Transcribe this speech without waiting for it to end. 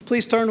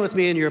Please turn with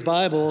me in your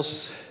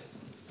Bibles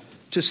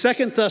to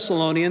 2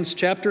 Thessalonians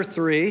chapter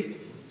 3.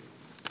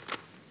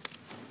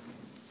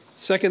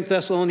 2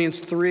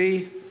 Thessalonians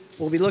 3,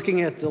 we'll be looking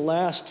at the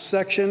last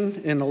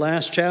section in the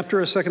last chapter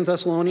of 2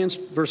 Thessalonians,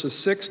 verses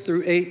 6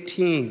 through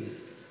 18.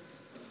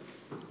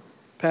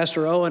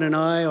 Pastor Owen and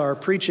I are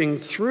preaching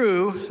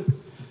through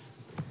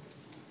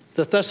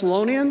the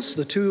Thessalonians,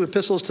 the two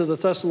epistles to the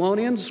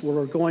Thessalonians.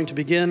 We're going to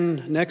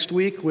begin next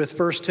week with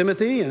 1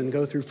 Timothy and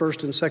go through 1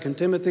 and 2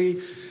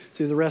 Timothy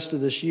through the rest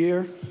of this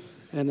year.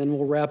 And then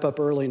we'll wrap up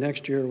early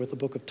next year with the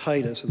book of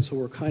Titus. And so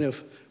we're kind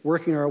of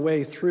working our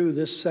way through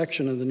this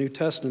section of the New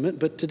Testament.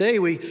 But today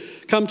we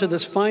come to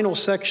this final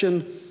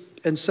section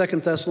in 2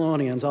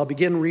 Thessalonians. I'll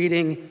begin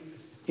reading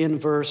in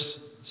verse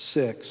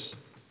 6.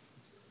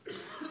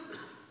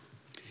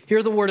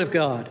 Hear the word of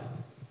God.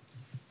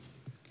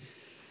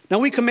 Now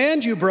we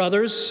command you,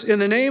 brothers, in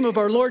the name of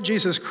our Lord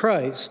Jesus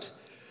Christ,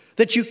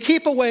 that you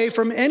keep away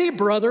from any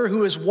brother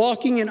who is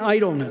walking in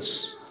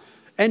idleness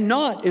and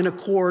not in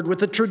accord with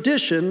the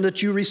tradition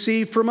that you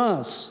received from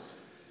us.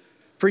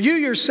 For you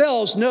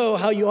yourselves know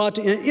how you ought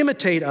to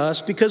imitate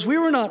us, because we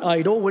were not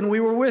idle when we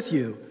were with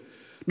you,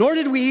 nor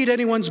did we eat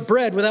anyone's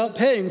bread without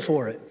paying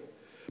for it.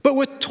 But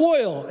with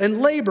toil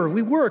and labor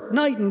we worked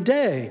night and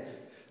day,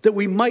 that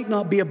we might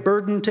not be a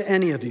burden to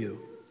any of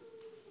you.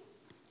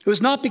 It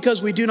was not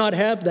because we do not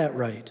have that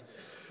right,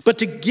 but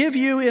to give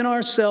you in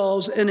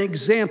ourselves an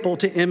example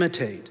to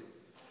imitate.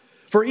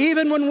 For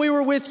even when we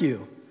were with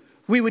you,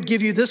 we would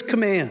give you this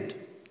command: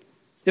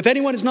 if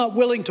anyone is not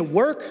willing to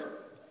work,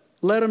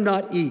 let him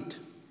not eat.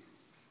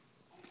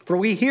 For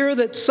we hear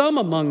that some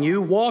among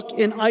you walk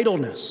in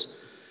idleness,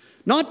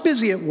 not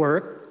busy at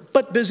work,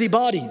 but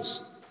busybodies.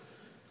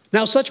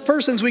 Now such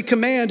persons we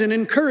command and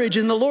encourage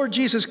in the Lord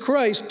Jesus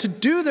Christ to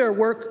do their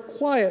work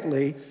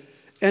quietly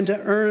and to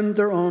earn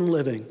their own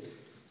living.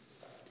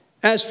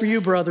 As for you,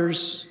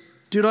 brothers,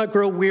 do not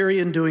grow weary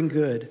in doing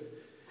good.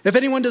 If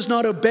anyone does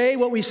not obey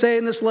what we say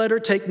in this letter,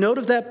 take note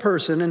of that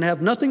person and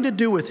have nothing to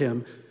do with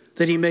him,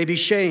 that he may be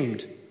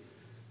shamed.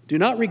 Do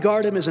not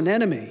regard him as an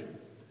enemy,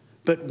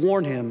 but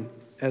warn him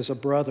as a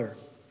brother.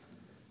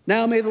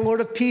 Now may the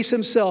Lord of peace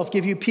himself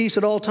give you peace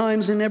at all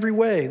times in every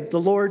way. The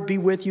Lord be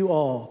with you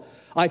all.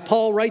 I,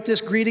 Paul, write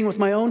this greeting with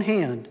my own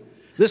hand.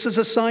 This is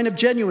a sign of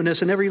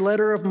genuineness in every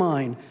letter of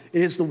mine.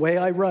 It is the way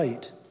I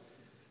write.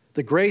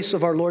 The grace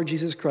of our Lord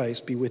Jesus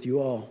Christ be with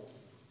you all.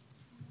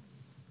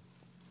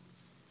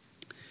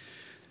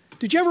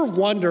 Did you ever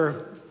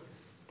wonder,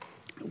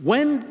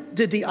 when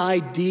did the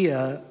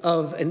idea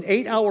of an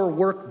 8-hour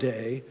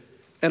workday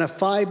and a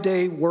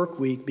 5-day work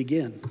week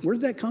begin? Where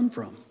did that come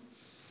from?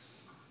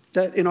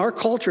 That in our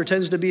culture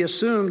tends to be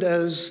assumed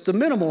as the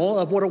minimal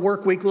of what a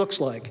work week looks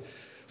like.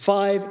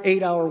 5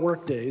 8-hour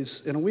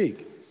workdays in a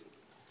week.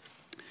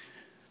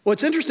 Well,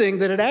 it's interesting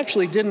that it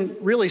actually didn't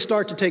really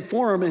start to take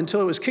form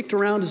until it was kicked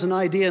around as an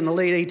idea in the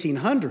late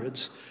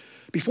 1800s.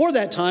 Before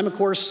that time, of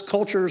course,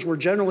 cultures were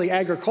generally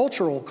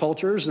agricultural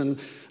cultures, and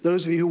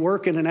those of you who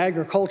work in an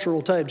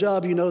agricultural type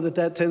job, you know that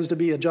that tends to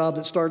be a job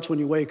that starts when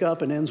you wake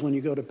up and ends when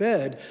you go to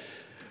bed.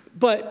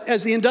 But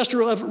as the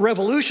Industrial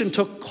Revolution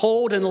took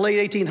hold in the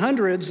late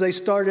 1800s, they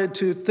started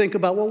to think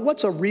about, well,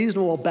 what's a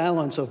reasonable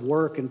balance of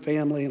work and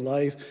family and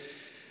life?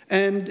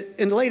 And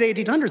in the late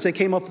 1800s, they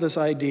came up with this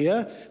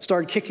idea,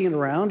 started kicking it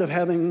around, of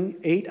having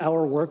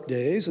 8-hour work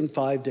days and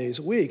 5 days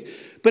a week.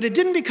 But it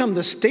didn't become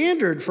the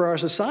standard for our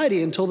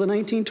society until the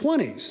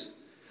 1920s,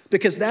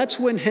 because that's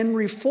when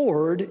Henry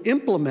Ford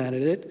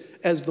implemented it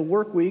as the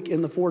work week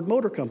in the Ford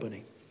Motor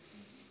Company.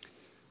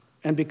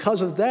 And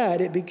because of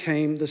that, it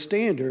became the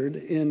standard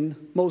in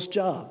most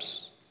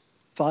jobs,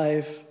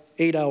 5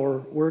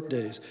 8-hour work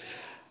days.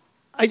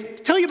 I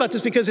tell you about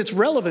this because it's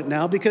relevant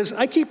now, because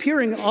I keep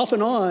hearing off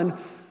and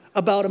on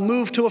about a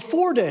move to a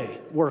 4-day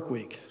work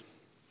week.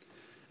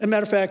 As a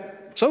matter of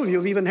fact, some of you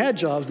have even had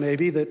jobs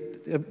maybe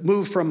that have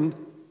moved from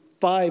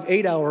 5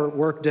 8-hour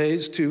work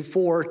days to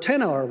 4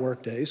 10-hour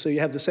work days, so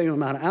you have the same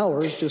amount of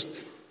hours, just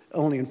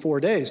only in 4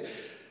 days.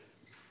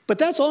 But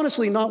that's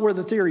honestly not where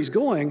the theory's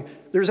going.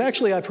 There's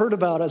actually, I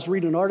was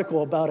reading an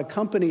article about a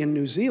company in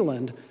New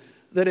Zealand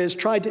that has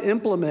tried to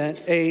implement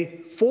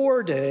a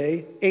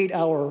 4-day,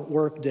 8-hour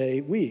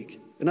workday week.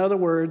 In other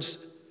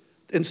words,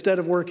 instead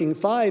of working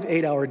 5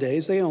 8-hour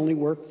days, they only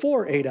work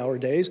 4 8-hour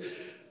days.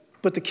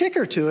 But the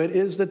kicker to it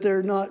is that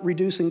they're not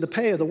reducing the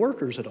pay of the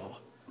workers at all.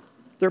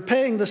 They're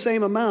paying the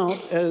same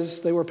amount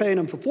as they were paying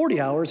them for 40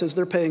 hours as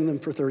they're paying them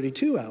for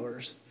 32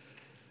 hours.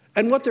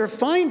 And what they're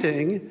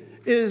finding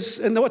is,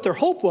 and what their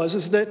hope was,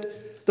 is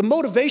that the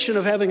motivation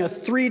of having a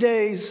 3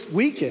 days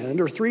weekend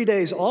or 3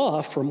 days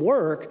off from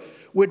work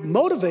would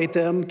motivate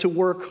them to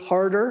work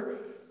harder,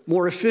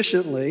 more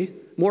efficiently,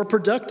 more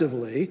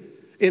productively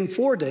in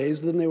 4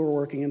 days than they were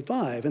working in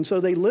 5. And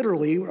so they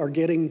literally are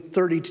getting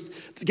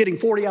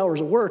 40 hours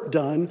of work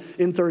done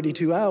in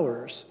 32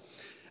 hours.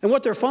 And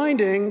what they're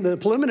finding, the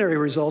preliminary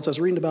results I was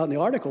reading about in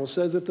the article,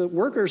 says that the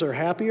workers are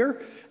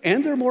happier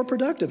and they're more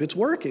productive. It's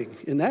working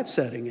in that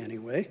setting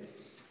anyway.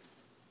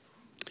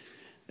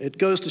 It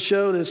goes to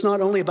show that it's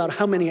not only about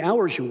how many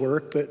hours you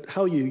work, but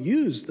how you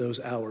use those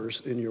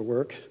hours in your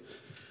work.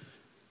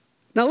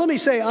 Now, let me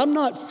say, I'm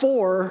not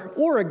for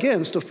or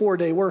against a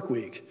 4-day work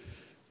week,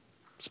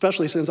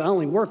 especially since I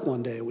only work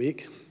 1 day a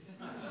week.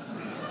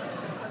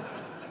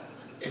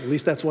 At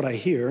least that's what I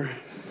hear.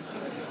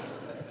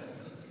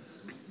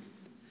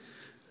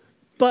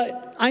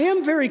 But I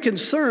am very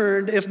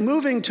concerned if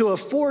moving to a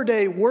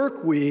 4-day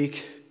work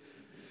week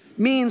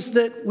means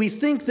that we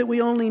think that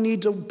we only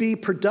need to be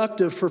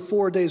productive for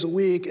 4 days a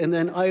week and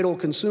then idle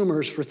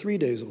consumers for 3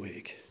 days a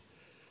week.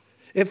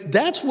 If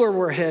that's where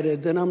we're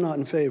headed, then I'm not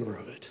in favor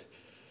of it,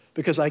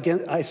 because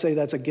I say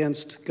that's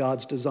against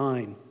God's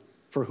design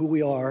for who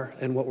we are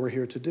and what we're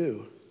here to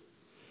do.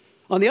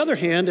 On the other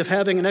hand, if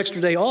having an extra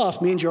day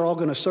off means you're all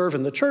going to serve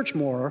in the church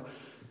more,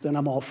 then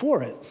I'm all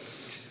for it.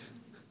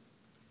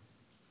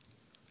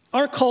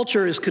 Our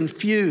culture is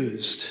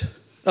confused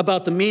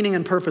about the meaning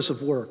and purpose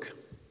of work.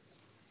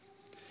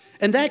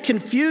 And that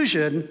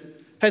confusion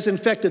has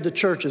infected the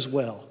church as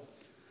well.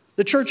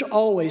 The church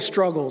always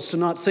struggles to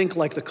not think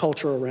like the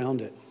culture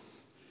around it.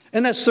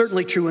 And that's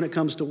certainly true when it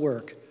comes to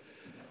work.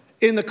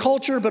 In the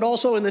culture, but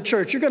also in the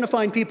church, you're going to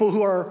find people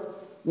who are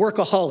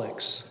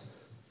workaholics.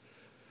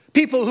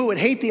 People who would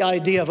hate the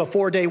idea of a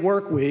 4-day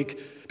work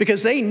week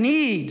because they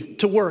need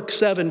to work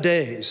 7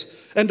 days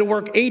and to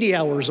work 80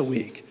 hours a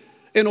week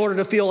in order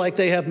to feel like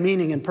they have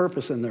meaning and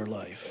purpose in their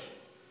life.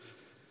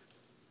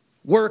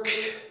 Work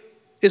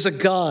is a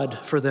god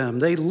for them.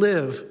 They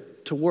live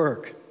to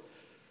work.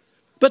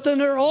 But then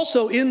there are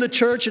also in the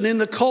church and in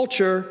the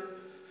culture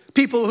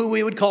people who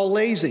we would call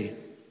lazy.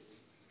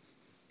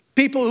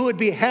 People who would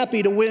be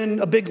happy to win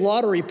a big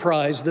lottery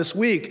prize this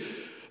week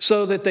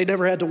so that they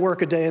never had to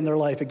work a day in their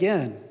life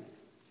again.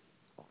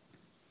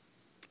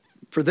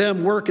 For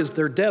them, work is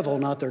their devil,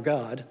 not their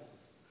God.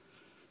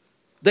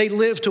 They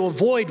live to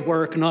avoid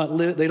work,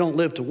 they don't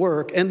live to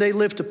work, and they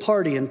live to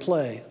party and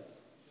play.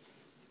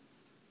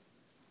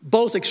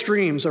 Both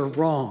extremes are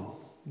wrong,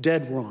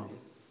 dead wrong.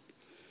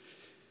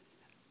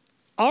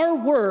 Our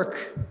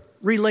work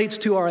relates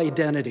to our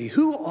identity.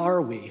 Who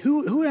are we?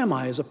 Who am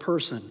I as a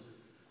person?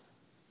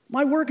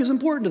 My work is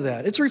important to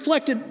that. It's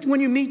reflected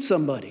when you meet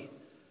somebody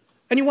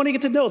and you want to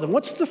get to know them.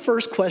 What's the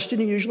first question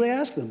you usually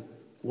ask them?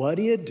 What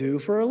do you do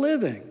for a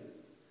living?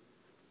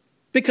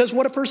 Because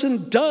what a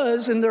person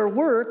does in their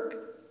work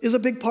is a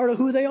big part of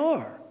who they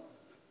are.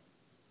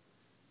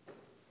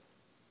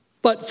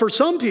 But for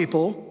some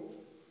people,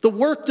 the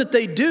work that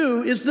they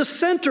do is the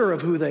center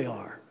of who they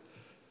are.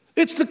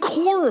 It's the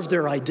core of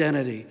their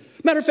identity.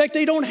 Matter of fact,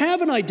 they don't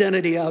have an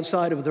identity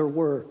outside of their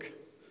work.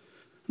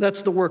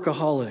 That's the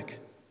workaholic.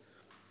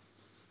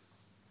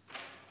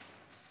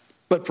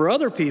 But for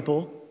other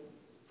people,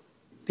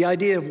 the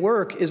idea of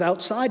work is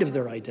outside of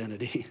their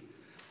identity.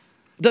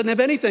 It doesn't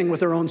have anything with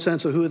their own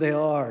sense of who they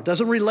are. It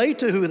doesn't relate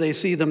to who they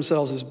see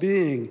themselves as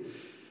being.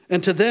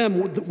 And to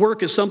them,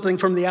 work is something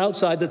from the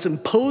outside that's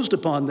imposed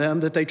upon them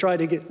that they try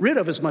to get rid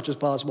of as much as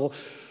possible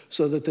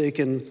so that they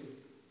can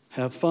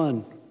have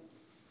fun.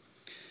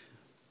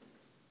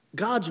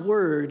 God's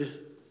word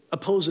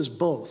opposes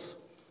both.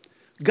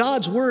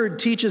 God's word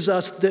teaches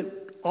us that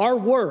our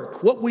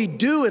work, what we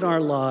do in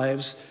our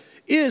lives,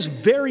 is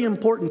very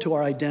important to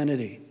our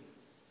identity.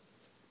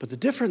 But the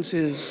difference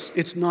is,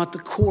 it's not the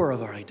core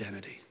of our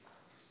identity.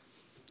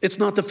 It's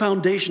not the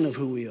foundation of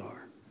who we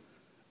are.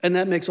 And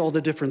that makes all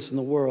the difference in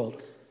the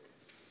world.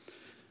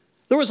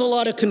 There was a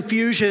lot of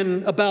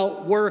confusion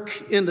about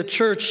work in the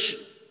church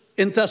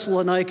in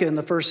Thessalonica in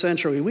the first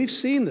century. We've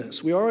seen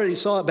this. We already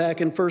saw it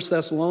back in 1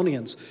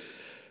 Thessalonians.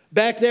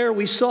 Back there,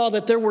 we saw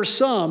that there were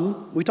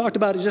some, we talked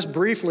about it just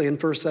briefly in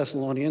 1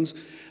 Thessalonians,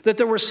 that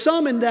there were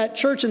some in that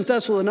church in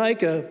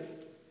Thessalonica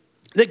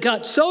that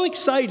got so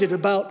excited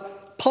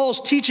about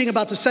Paul's teaching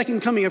about the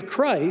second coming of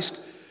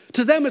Christ.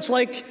 To them, it's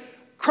like,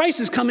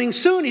 Christ is coming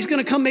soon. He's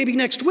going to come maybe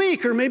next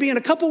week or maybe in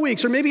a couple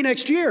weeks or maybe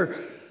next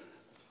year.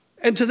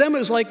 And to them, it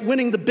was like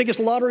winning the biggest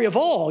lottery of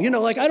all.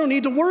 Like I don't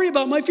need to worry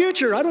about my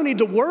future. I don't need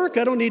to work.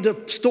 I don't need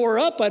to store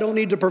up. I don't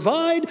need to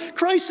provide.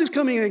 Christ is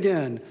coming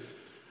again.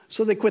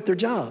 So they quit their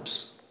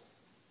jobs.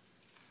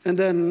 And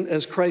then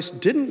as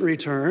Christ didn't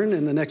return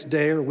in the next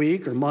day or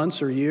week or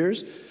months or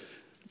years,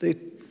 they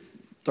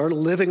started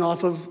living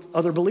off of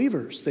other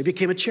believers. They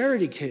became a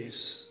charity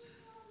case.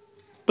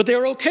 But they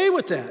were okay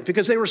with that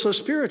because they were so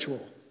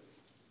spiritual,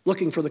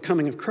 looking for the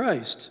coming of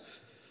Christ.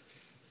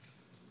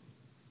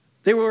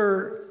 They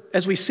were,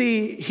 as we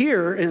see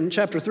here in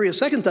chapter 3 of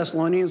 2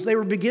 Thessalonians, they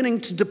were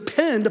beginning to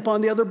depend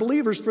upon the other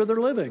believers for their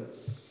living.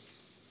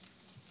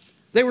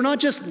 They were not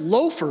just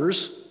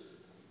loafers,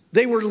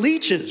 they were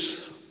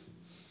leeches.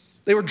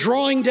 They were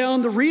drawing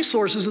down the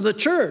resources of the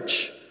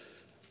church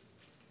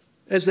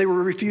as they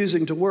were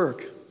refusing to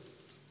work.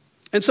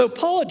 And so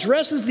Paul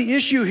addresses the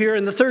issue here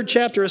in the 3rd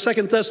chapter of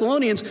 2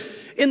 Thessalonians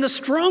in the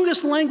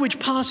strongest language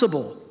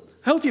possible.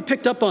 I hope you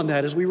picked up on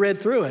that as we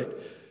read through it.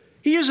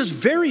 He uses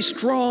very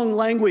strong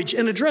language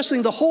in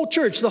addressing the whole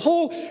church, the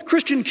whole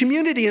Christian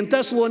community in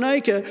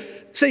Thessalonica,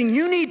 saying,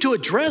 you need to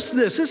address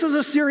this. This is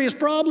a serious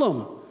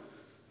problem.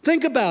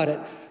 Think about it.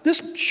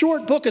 This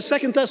short book of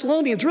 2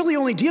 Thessalonians really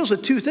only deals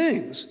with two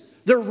things: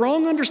 their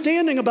wrong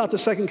understanding about the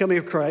second coming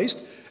of Christ,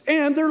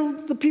 and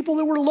the people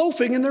that were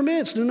loafing in their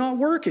midst and not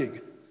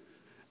working.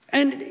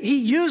 And he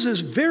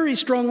uses very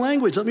strong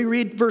language. Let me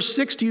read verse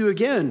 6 to you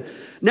again.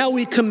 Now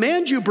we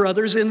command you,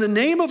 brothers, in the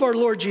name of our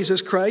Lord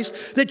Jesus Christ,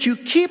 that you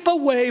keep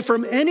away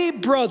from any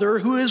brother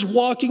who is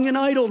walking in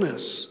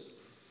idleness.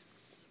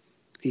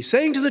 He's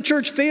saying to the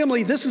church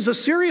family, this is a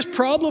serious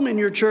problem in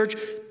your church.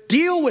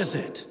 Deal with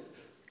it.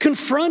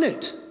 Confront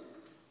it.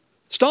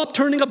 Stop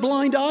turning a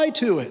blind eye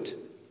to it.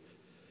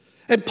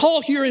 And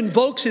Paul here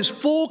invokes his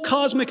full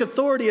cosmic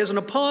authority as an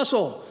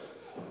apostle.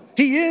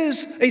 He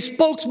is a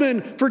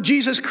spokesman for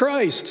Jesus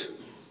Christ.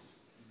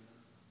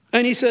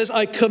 And he says,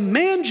 I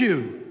command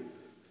you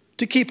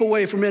to keep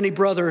away from any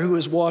brother who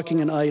is walking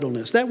in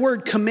idleness. That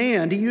word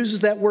command, he uses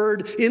that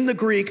word in the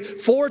Greek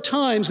 4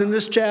 times in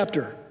this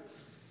chapter.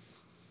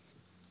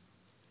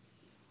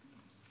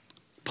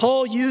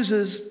 Paul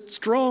uses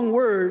strong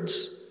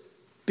words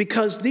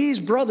because these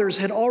brothers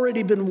had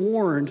already been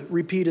warned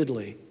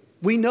repeatedly.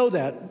 We know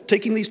that,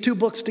 taking these 2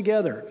 books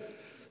together,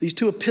 these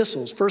 2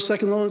 epistles, 1st,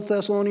 2nd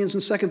Thessalonians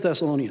and 2nd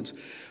Thessalonians.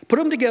 Put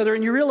them together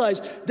and you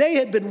realize they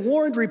had been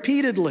warned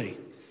repeatedly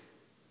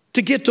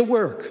to get to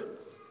work.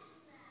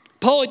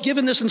 Paul had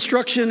given this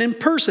instruction in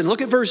person.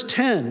 Look at verse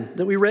 10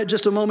 that we read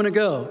just a moment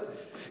ago.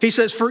 He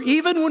says, for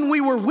even when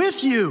we were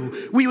with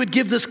you, we would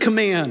give this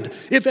command.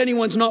 If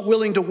anyone's not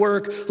willing to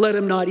work, let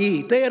him not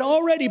eat. They had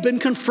already been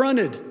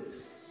confronted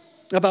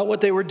about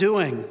what they were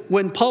doing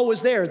when Paul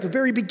was there at the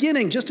very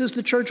beginning, just as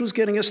the church was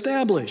getting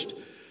established.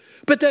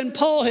 But then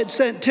Paul had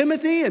sent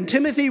Timothy, and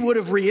Timothy would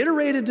have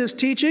reiterated this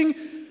teaching.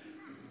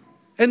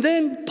 And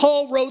then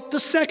Paul wrote the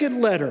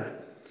second letter.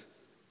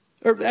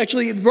 Or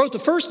actually, he wrote the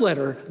first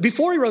letter.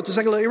 Before he wrote the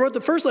second letter, he wrote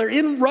the first letter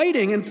in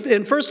writing in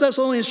 1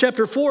 Thessalonians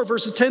chapter 4,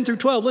 verses 10 through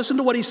 12. Listen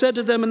to what he said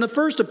to them in the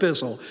first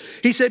epistle.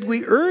 He said,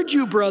 we urge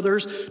you,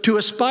 brothers, to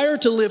aspire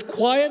to live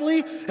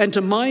quietly and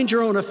to mind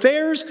your own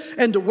affairs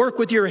and to work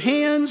with your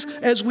hands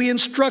as we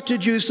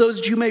instructed you, so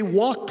that you may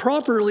walk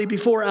properly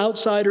before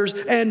outsiders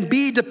and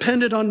be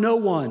dependent on no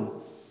one.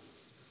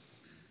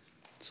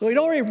 So he'd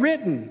already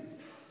written.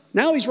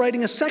 Now he's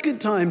writing a second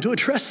time to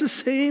address the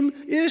same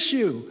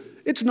issue.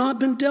 It's not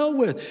been dealt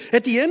with.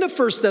 At the end of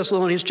 1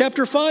 Thessalonians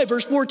chapter 5,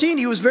 verse 14,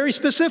 he was very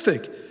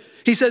specific.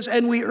 He says,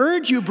 and we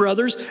urge you,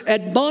 brothers,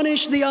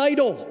 admonish the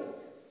idle.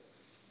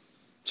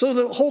 So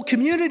the whole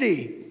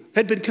community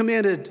had been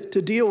commanded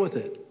to deal with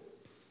it.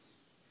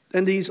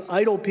 And these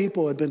idle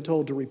people had been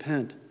told to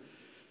repent.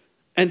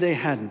 And they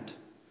hadn't,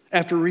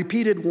 after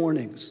repeated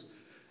warnings.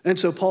 And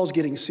so Paul's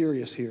getting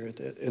serious here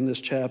in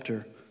this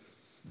chapter.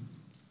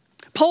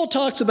 Paul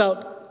talks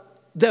about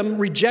them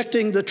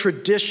rejecting the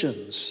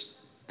traditions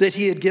that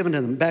he had given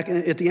to them back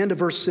at the end of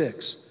verse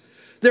 6.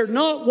 They're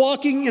not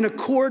walking in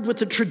accord with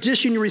the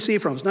tradition you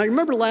receive from us. Now, you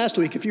remember last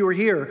week, if you were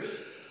here,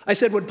 I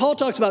said when Paul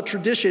talks about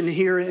tradition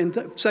here in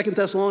 2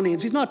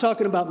 Thessalonians, he's not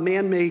talking about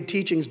man-made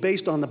teachings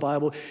based on the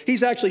Bible.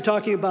 He's actually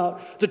talking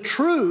about the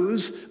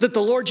truths that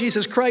the Lord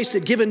Jesus Christ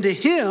had given to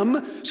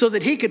him so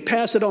that he could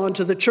pass it on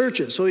to the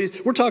churches. So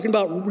we're talking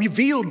about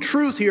revealed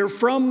truth here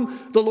from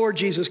the Lord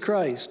Jesus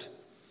Christ.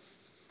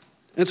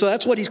 And so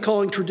that's what he's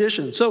calling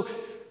tradition. So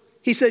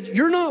he said,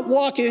 you're not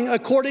walking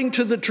according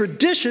to the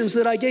traditions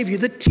that I gave you,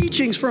 the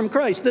teachings from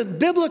Christ, the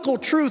biblical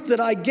truth that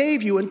I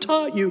gave you and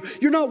taught you.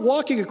 You're not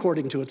walking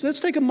according to it. So let's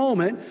take a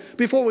moment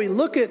before we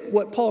look at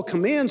what Paul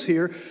commands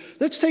here.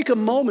 Let's take a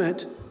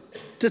moment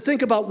to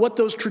think about what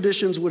those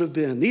traditions would have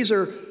been. These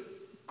are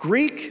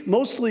Greek,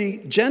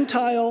 mostly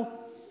Gentile,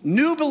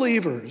 new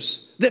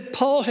believers that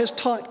Paul has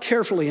taught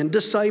carefully and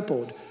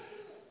discipled.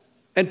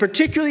 And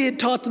particularly had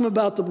taught them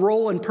about the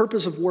role and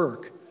purpose of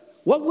work.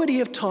 What would he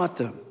have taught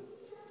them?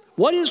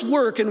 What is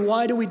work and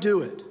why do we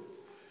do it?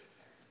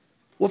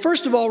 Well,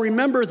 first of all,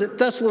 remember that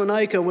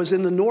Thessalonica was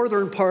in the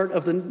northern part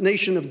of the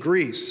nation of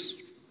Greece.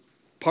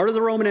 Part of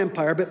the Roman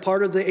Empire, but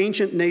part of the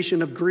ancient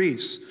nation of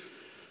Greece.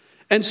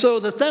 And so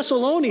the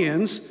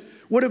Thessalonians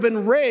would have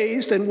been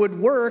raised and would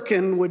work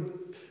and would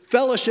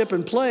fellowship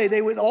and play.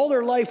 All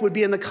their life would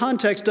be in the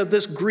context of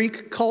this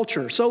Greek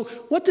culture. So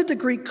what did the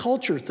Greek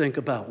culture think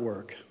about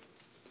work?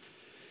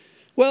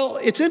 Well,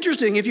 it's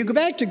interesting if you go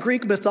back to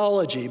Greek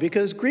mythology,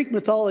 because Greek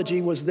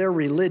mythology was their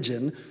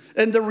religion,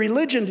 and the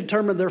religion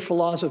determined their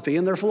philosophy,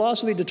 and their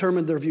philosophy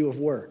determined their view of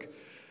work.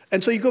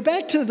 And so you go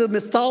back to the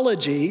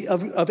mythology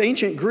of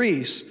ancient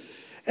Greece,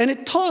 and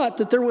it taught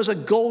that there was a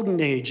golden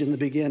age in the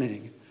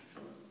beginning,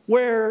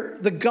 where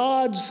the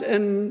gods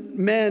and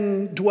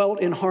men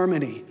dwelt in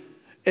harmony.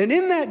 And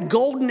in that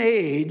golden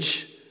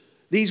age,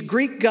 these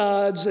Greek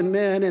gods and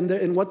men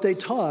and what they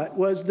taught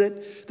was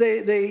that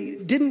they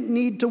didn't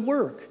need to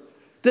work.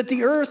 That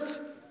the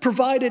earth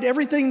provided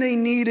everything they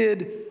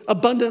needed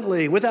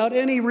abundantly without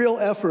any real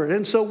effort.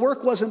 And so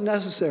work wasn't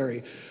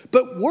necessary.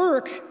 But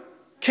work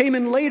came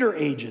in later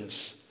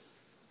ages.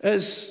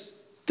 As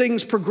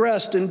things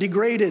progressed and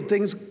degraded,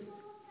 things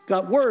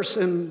got worse.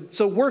 And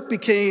so work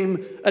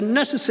became a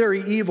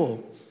necessary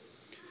evil.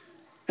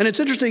 And it's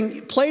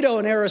interesting, Plato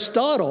and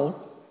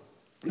Aristotle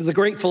the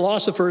great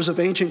philosophers of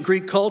ancient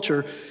Greek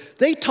culture,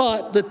 they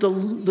taught that the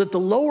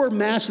lower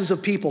masses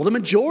of people, the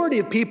majority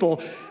of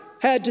people,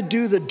 had to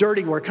do the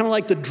dirty work, kind of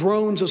like the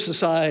drones of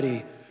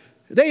society.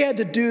 They had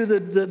to do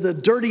the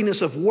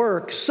dirtiness of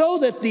work so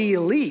that the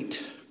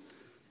elite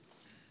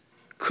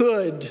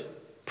could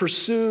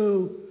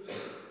pursue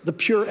the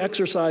pure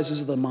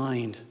exercises of the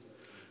mind,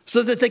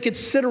 so that they could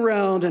sit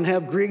around and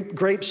have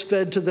grapes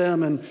fed to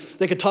them, and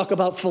they could talk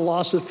about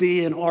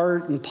philosophy and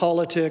art and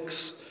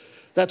politics.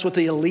 That's what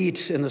the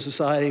elite in the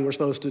society were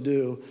supposed to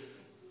do.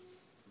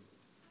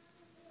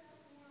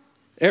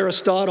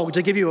 Aristotle,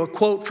 to give you a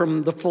quote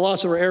from the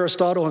philosopher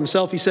Aristotle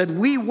himself, he said,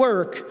 "We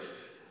work,"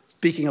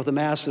 speaking of the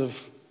mass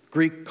of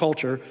Greek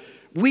culture,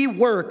 "we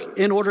work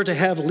in order to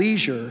have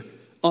leisure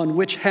on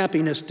which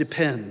happiness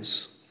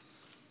depends."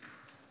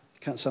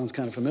 Sounds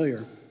kind of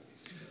familiar.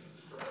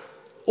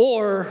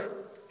 Or,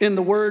 in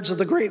the words of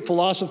the great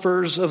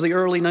philosophers of the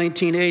early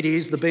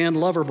 1980s, the band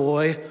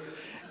Loverboy,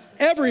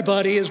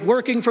 "Everybody is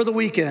working for the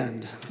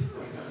weekend."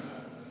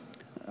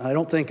 I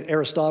don't think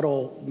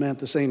Aristotle meant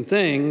the same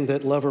thing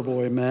that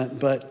Loverboy meant,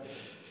 but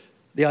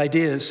the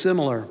idea is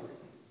similar.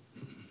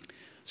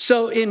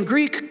 So in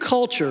Greek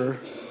culture,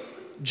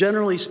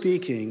 generally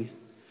speaking,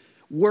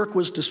 work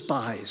was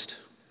despised.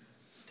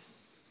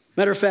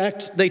 Matter of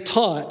fact, they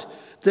taught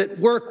that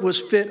work was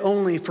fit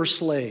only for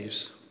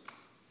slaves.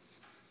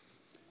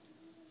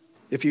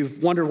 If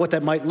you've wondered what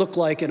that might look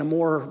like in a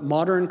more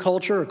modern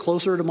culture or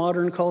closer to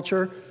modern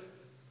culture,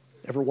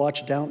 ever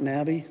watch Downton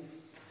Abbey?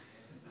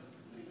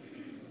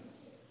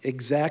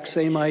 Exact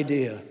same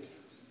idea.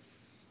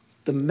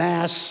 The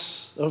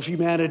mass of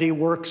humanity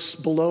works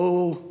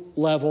below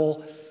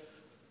level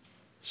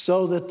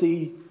so that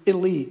the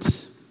elite,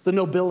 the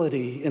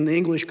nobility in the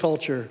English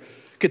culture,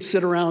 could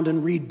sit around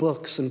and read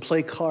books and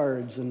play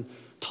cards and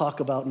talk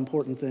about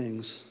important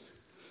things.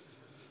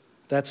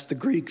 That's the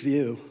Greek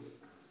view.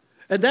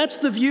 And that's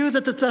the view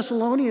that the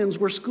Thessalonians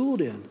were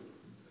schooled in.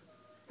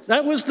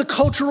 That was the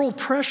cultural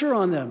pressure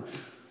on them.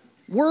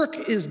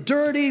 Work is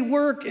dirty.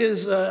 Work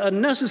is a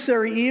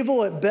necessary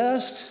evil at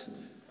best.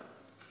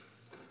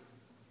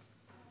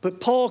 But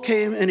Paul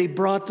came and he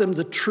brought them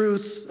the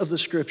truth of the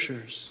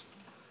scriptures.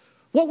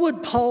 What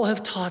would Paul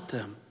have taught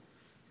them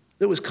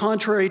that was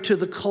contrary to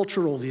the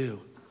cultural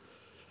view?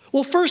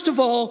 Well, first of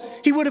all,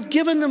 he would have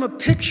given them a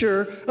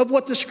picture of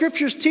what the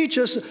scriptures teach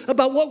us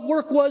about what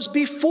work was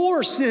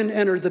before sin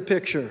entered the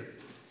picture.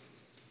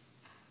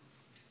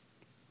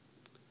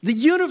 The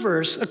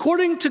universe,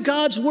 according to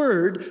God's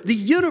word, the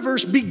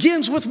universe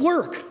begins with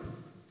work.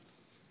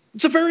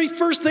 It's the very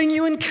first thing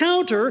you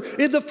encounter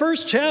in the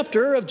first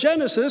chapter of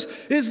Genesis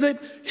is that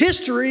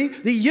history,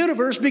 the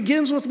universe,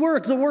 begins with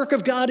work, the work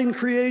of God in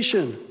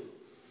creation.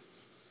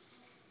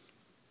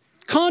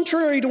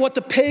 Contrary to what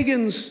the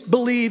pagans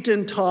believed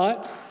and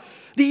taught,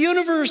 the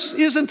universe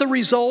isn't the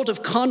result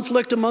of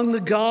conflict among the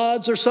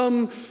gods or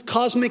some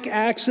cosmic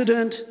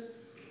accident.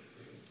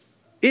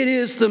 It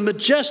is the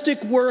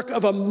majestic work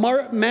of a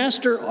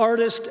master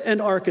artist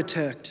and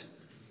architect.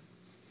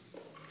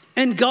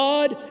 And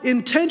God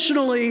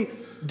intentionally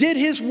did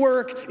his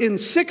work in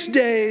 6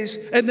 days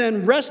and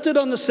then rested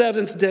on the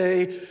seventh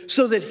day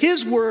so that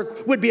his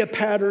work would be a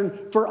pattern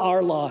for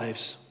our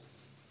lives.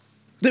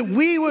 That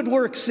we would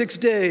work 6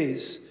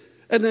 days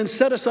and then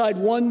set aside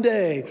 1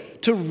 day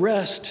to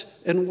rest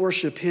and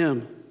worship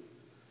him.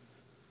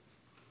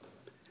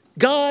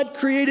 God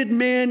created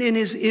man in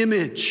his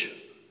image,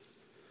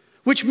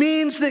 which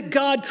means that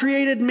God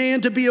created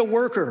man to be a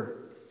worker.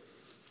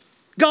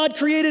 God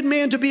created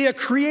man to be a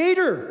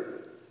creator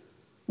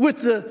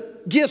with the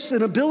gifts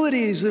and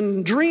abilities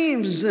and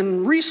dreams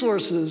and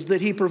resources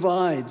that he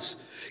provides.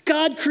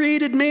 God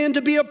created man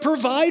to be a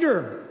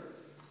provider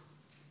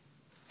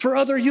for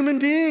other human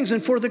beings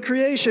and for the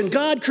creation.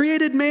 God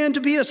created man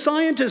to be a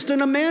scientist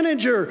and a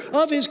manager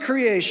of his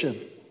creation.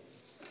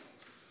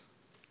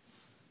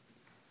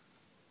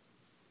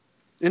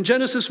 In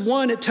Genesis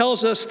 1, it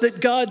tells us that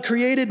God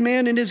created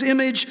man in his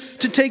image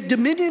to take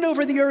dominion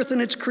over the earth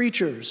and its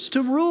creatures,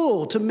 to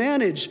rule, to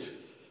manage.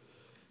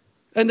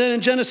 And then in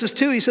Genesis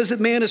 2, he says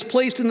that man is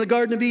placed in the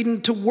Garden of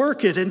Eden to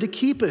work it and to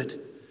keep it.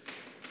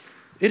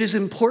 It is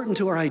important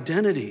to our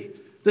identity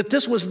that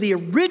this was the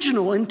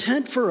original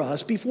intent for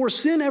us before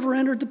sin ever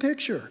entered the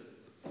picture.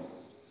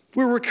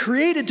 We were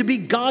created to be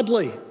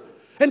godly,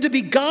 and to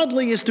be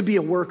godly is to be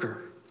a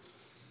worker.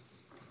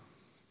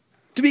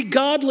 To be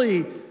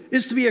godly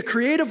is to be a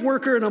creative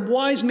worker and a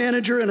wise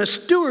manager and a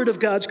steward of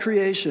God's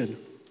creation.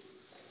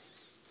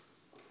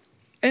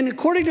 And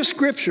according to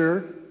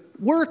Scripture,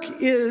 work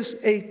is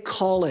a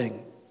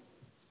calling.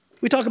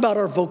 We talk about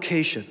our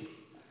vocation.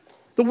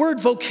 The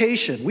word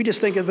vocation, we just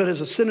think of it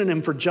as a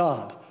synonym for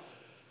job.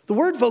 The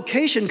word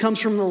vocation comes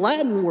from the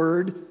Latin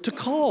word to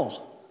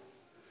call.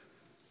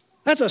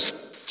 That's a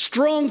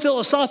strong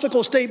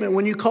philosophical statement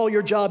when you call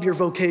your job your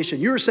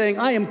vocation. You're saying,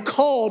 I am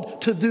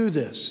called to do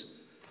this.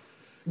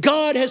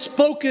 God has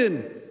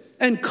spoken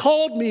and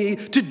called me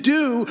to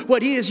do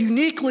what he has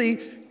uniquely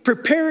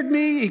prepared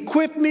me,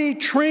 equipped me,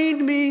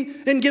 trained me,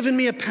 and given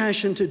me a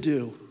passion to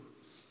do.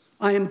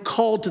 I am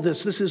called to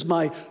this. This is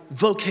my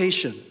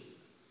vocation.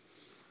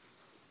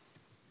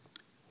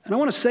 And I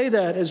want to say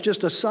that as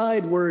just a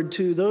side word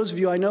to those of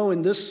you I know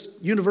in this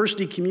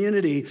university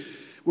community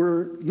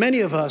where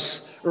many of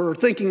us are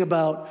thinking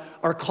about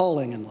our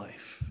calling in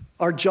life,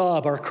 our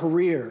job, our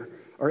career,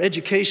 our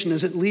education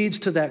as it leads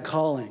to that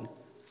calling.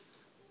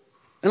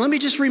 And let me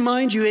just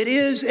remind you, it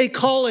is a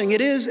calling,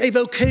 it is a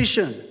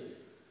vocation,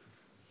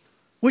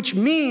 which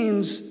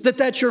means that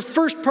that's your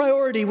first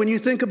priority when you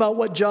think about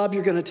what job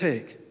you're going to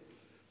take.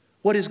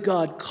 What is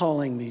God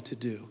calling me to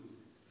do?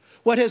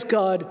 What has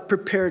God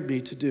prepared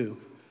me to do?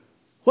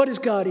 What has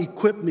God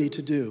equipped me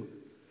to do?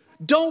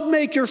 Don't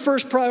make your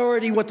first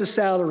priority what the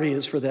salary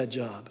is for that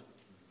job.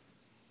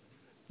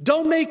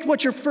 Don't make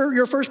what your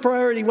first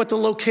priority what the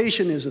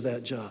location is of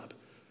that job.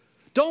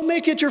 Don't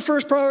make it your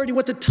first priority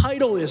what the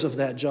title is of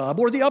that job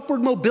or the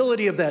upward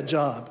mobility of that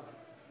job.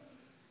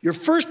 Your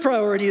first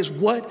priority is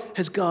what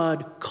has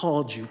God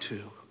called you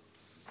to?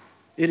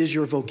 It is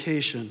your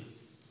vocation.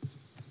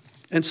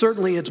 And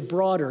certainly it's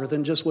broader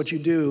than just what you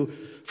do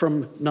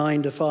from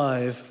 9 to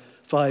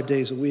 5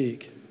 days a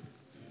week.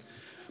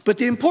 But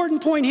the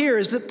important point here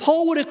is that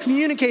Paul would have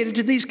communicated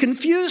to these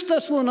confused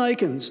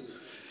Thessalonians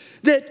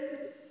that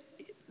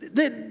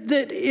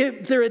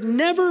if there had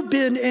never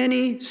been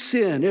any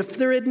sin, if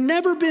there had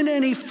never been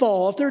any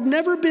fall, if there had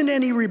never been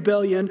any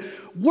rebellion,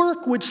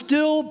 work would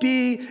still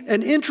be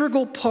an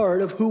integral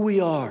part of who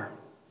we are.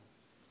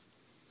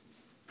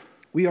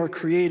 We are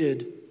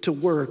created to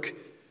work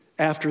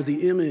after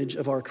the image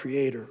of our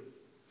Creator.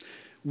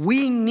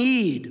 We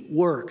need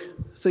work.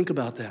 Think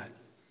about that.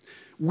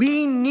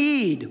 We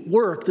need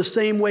work the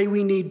same way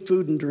we need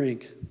food and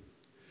drink.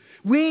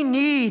 We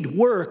need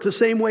work the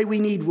same way we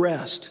need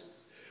rest.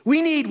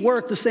 We need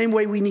work the same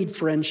way we need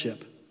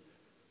friendship.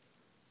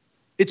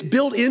 It's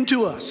built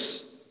into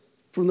us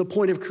from the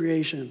point of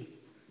creation.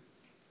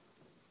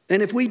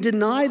 And if we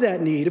deny that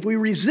need, if we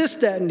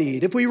resist that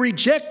need, if we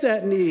reject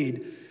that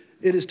need,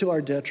 it is to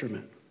our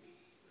detriment.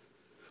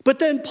 But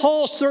then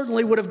Paul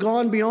certainly would have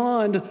gone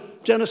beyond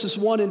Genesis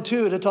 1 and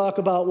 2 to talk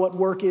about what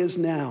work is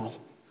now.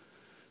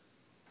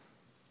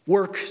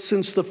 Work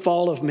since the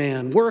fall of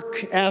man.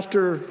 Work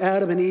after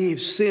Adam and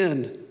Eve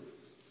sinned.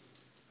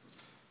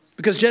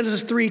 Because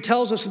Genesis 3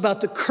 tells us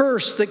about the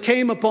curse that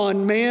came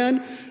upon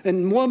man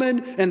and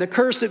woman and the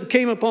curse that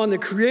came upon the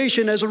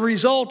creation as a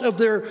result of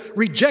their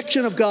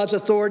rejection of God's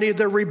authority,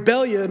 their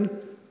rebellion,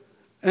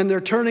 and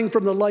their turning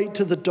from the light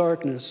to the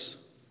darkness.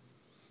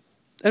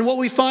 And what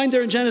we find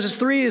there in Genesis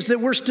 3 is that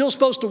we're still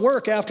supposed to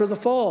work after the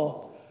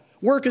fall.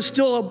 Work is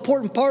still an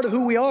important part of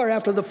who we are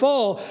after the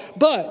fall,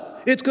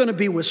 but it's going to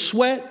be with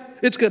sweat,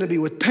 it's going to be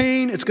with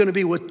pain, it's going to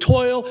be with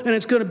toil, and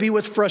it's going to be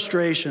with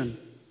frustration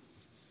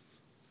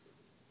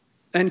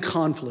and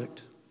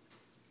conflict.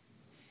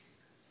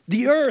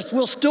 The earth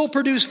will still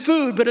produce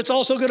food, but it's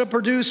also going to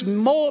produce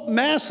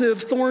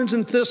massive thorns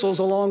and thistles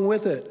along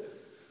with it.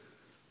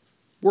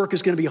 Work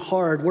is going to be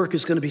hard. Work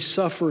is going to be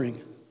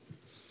suffering.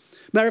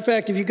 Matter of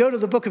fact, if you go to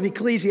the book of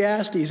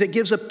Ecclesiastes, it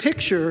gives a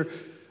picture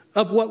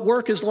of what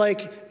work is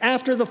like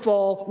after the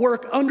fall,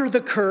 work under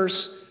the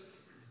curse,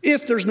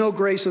 if there's no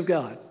grace of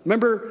God.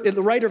 Remember,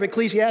 the writer of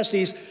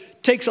Ecclesiastes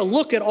takes a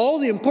look at all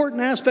the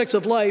important aspects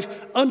of life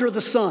under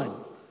the sun.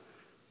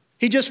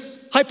 He just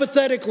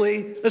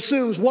hypothetically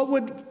assumes what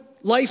would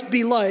life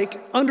be like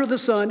under the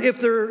sun if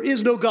there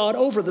is no God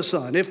over the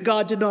sun, if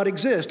God did not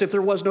exist, if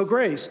there was no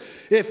grace,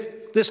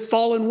 if this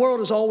fallen world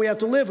is all we have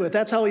to live with.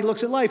 That's how he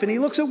looks at life, and he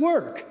looks at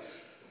work.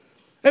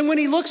 And when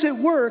he looks at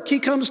work, he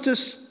comes to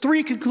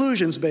 3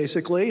 conclusions,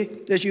 basically,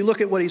 as you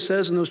look at what he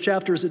says in those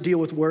chapters that deal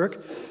with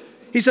work.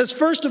 He says,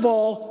 first of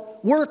all,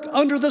 work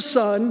under the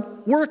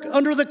sun, work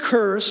under the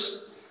curse,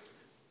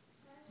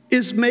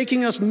 is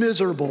making us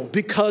miserable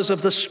because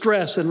of the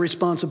stress and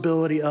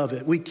responsibility of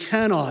it. We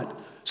cannot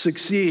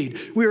succeed.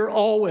 We are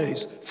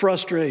always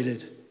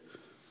frustrated.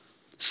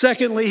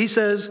 Secondly, he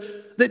says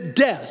that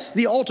death,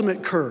 the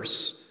ultimate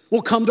curse,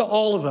 will come to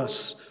all of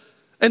us,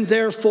 and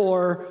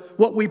therefore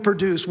what we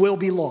produce will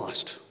be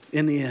lost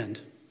in the end.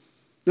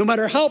 No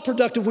matter how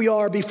productive we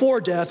are before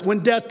death, when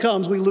death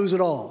comes, we lose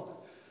it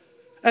all.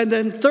 And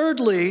then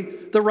thirdly,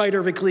 the writer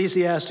of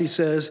Ecclesiastes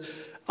says,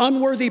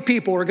 unworthy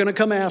people are going to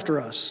come after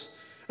us.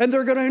 And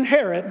they're going to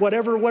inherit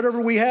whatever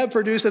we have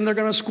produced, and they're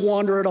going to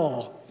squander it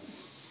all.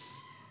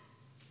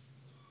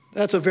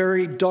 That's a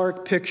very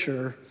dark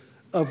picture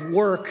of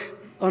work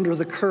under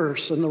the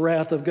curse and the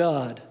wrath of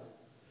God.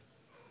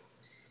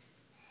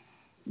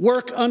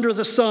 Work under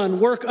the sun,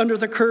 work under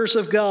the curse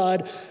of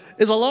God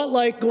is a lot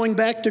like going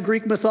back to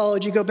Greek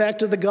mythology, go back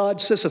to the god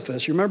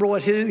Sisyphus. You remember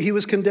what he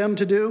was condemned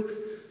to do?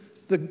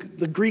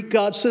 The Greek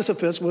god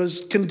Sisyphus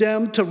was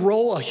condemned to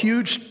roll a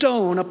huge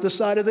stone up the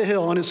side of the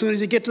hill, and as soon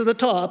as you get to the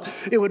top,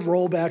 it would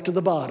roll back to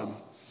the bottom.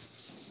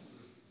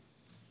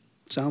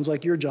 Sounds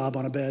like your job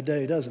on a bad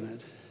day, doesn't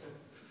it?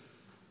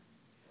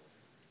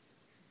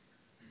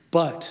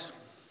 But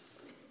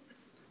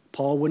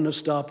Paul wouldn't have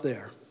stopped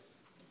there.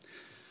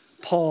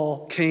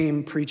 Paul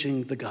came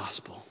preaching the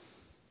gospel.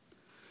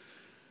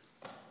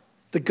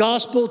 The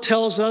gospel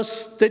tells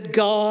us that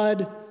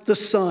God, the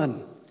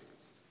Son,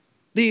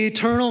 the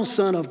eternal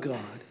Son of God,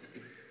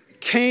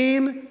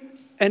 came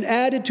and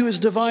added to his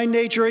divine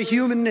nature a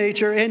human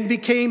nature and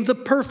became the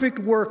perfect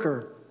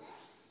worker.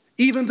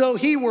 Even though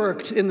he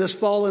worked in this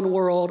fallen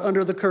world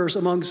under the curse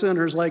among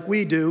sinners like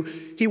we do,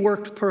 he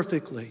worked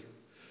perfectly.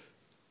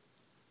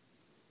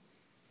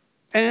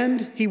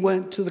 And he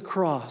went to the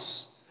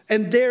cross,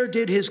 and there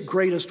did his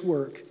greatest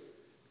work.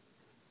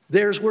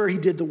 There's where he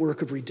did the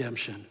work of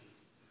redemption,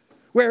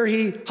 where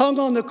he hung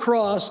on the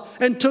cross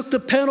and took the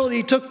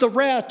penalty, took the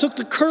wrath, took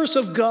the curse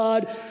of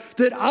God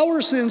that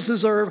our sins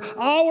deserve,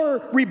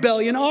 our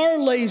rebellion, our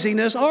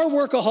laziness, our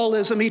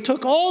workaholism. He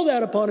took all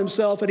that upon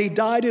himself, and he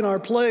died in our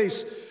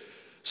place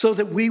so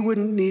that we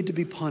wouldn't need to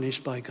be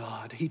punished by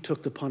God. He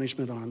took the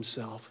punishment on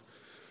himself.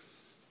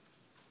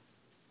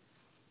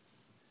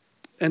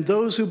 And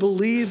those who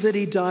believe that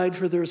he died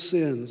for their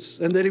sins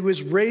and that he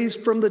was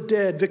raised from the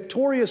dead,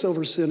 victorious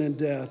over sin and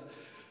death,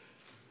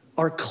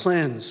 are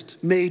cleansed,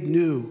 made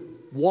new,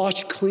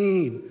 washed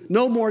clean.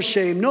 No more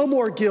shame, no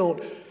more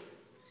guilt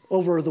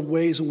over the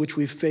ways in which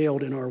we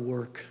failed in our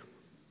work,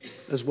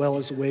 as well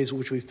as the ways in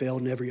which we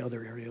failed in every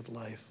other area of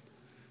life.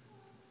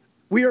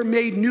 We are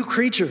made new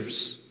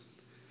creatures.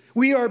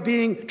 We are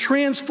being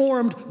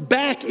transformed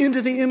back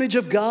into the image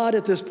of God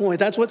at this point.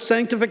 That's what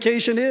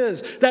sanctification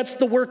is. That's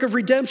the work of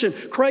redemption.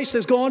 Christ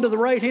has gone to the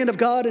right hand of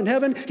God in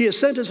heaven. He has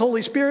sent his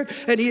Holy Spirit,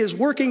 and he is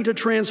working to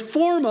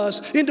transform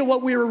us into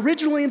what we were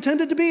originally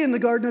intended to be in the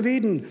Garden of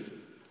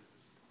Eden.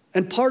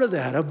 And part of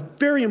that, a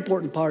very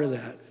important part of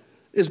that,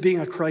 is being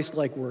a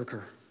Christ-like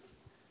worker.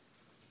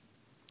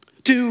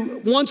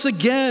 To once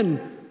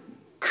again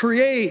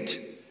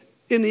create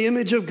in the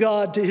image of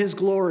God to his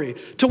glory.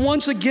 To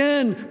once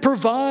again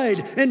provide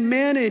and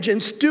manage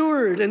and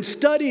steward and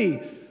study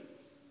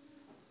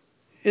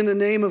in the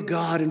name of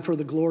God and for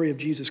the glory of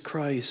Jesus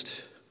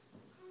Christ.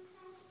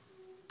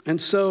 And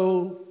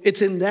so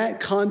it's in that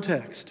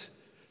context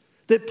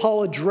that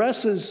Paul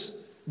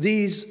addresses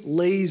these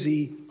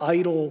lazy,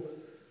 idle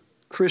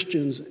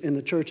Christians in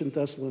the church in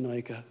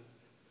Thessalonica.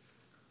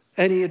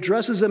 And he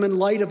addresses them in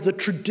light of the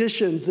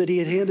traditions that he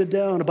had handed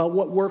down about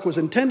what work was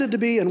intended to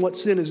be and what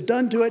sin has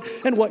done to it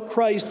and what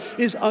Christ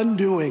is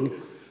undoing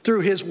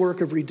through his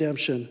work of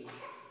redemption.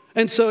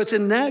 And so it's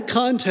in that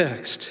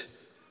context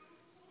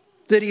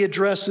that he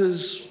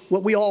addresses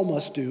what we all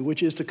must do,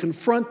 which is to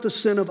confront the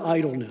sin of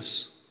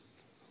idleness.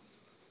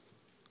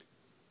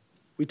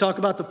 We talk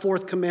about the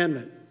fourth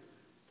commandment.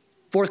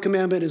 Fourth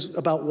commandment is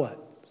about what?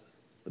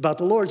 About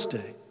the Lord's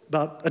Day.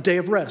 About a day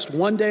of rest.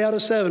 1 day out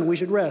of 7, we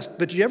should rest.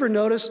 But did you ever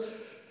notice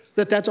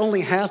that that's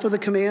only half of the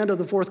command of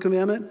the fourth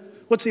commandment?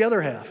 What's the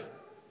other half?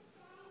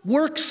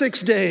 Work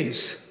 6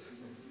 days.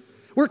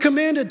 We're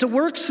commanded to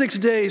work 6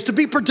 days, to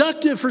be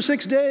productive for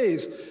 6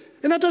 days.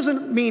 And that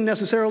doesn't mean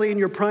necessarily in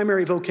your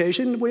primary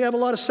vocation. We have a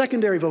lot of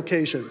secondary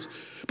vocations.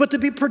 But to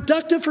be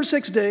productive for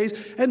 6 days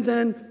and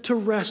then to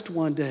rest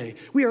 1 day.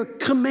 We are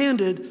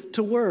commanded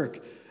to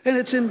work. And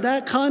it's in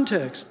that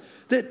context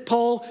that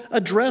Paul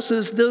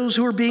addresses those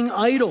who are being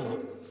idle.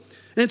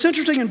 And it's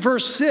interesting in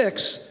verse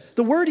 6,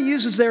 the word he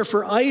uses there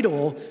for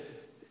idle,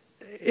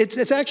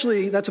 it's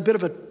actually, that's a bit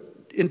of an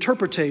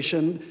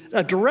interpretation.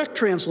 A direct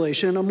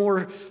translation, a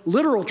more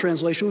literal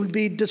translation would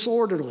be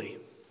disorderly.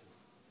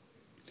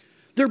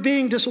 They're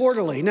being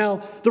disorderly. Now,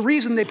 the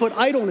reason they put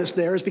idleness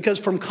there is because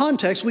from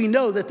context, we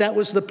know that that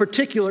was the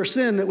particular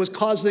sin that was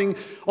causing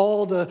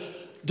all the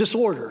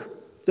disorder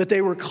that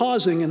they were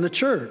causing in the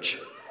church.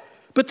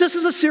 But this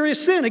is a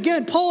serious sin.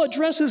 Again, Paul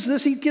addresses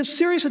this. He gives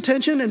serious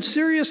attention and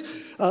serious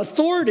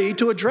authority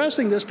to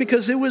addressing this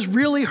because it was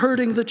really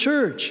hurting the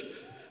church.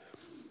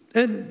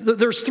 And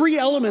there's 3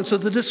 elements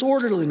of the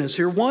disorderliness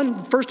here.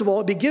 One, first of all,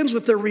 it begins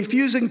with their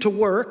refusing to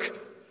work.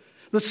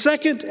 The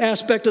second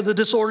aspect of the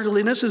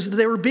disorderliness is that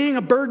they were being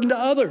a burden to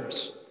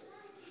others.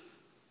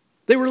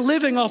 They were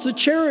living off the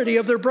charity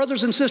of their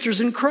brothers and sisters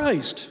in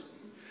Christ.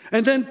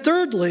 And then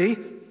thirdly,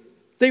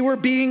 they were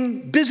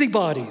being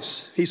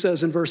busybodies, he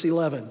says in verse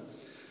 11.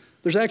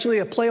 There's actually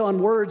a play on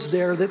words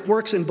there that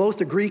works in both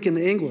the Greek and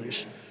the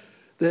English.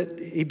 That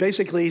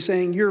he's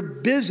saying you're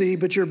busy,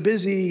 but you're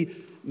busy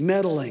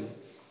meddling.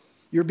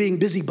 You're being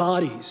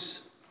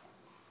busybodies.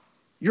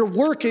 You're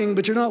working,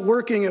 but you're not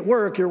working at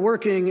work. You're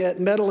working at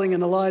meddling in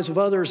the lives of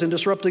others and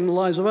disrupting the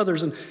lives of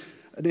others. And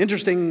an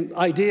interesting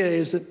idea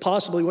is that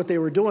possibly what they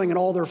were doing in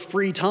all their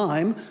free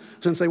time,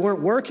 since they weren't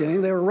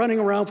working, they were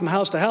running around from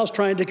house to house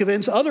trying to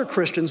convince other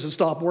Christians to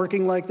stop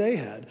working like they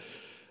had.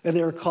 And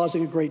they were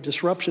causing a great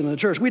disruption in the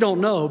church. We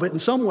don't know, but in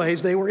some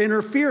ways they were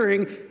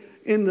interfering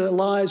in the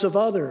lives of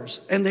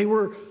others. And they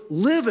were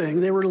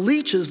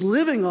leeches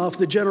living off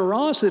the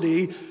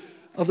generosity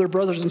of their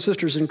brothers and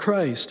sisters in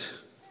Christ.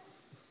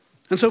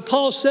 And so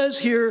Paul says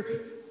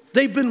here,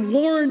 they've been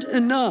warned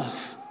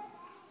enough.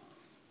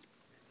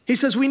 He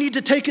says we need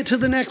to take it to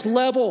the next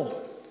level.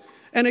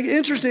 And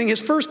interesting, his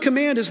first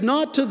command is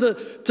not to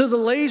the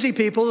lazy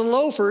people, the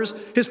loafers.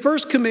 His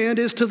first command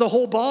is to the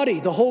whole body,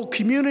 the whole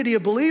community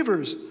of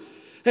believers.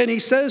 And he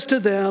says to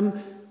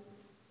them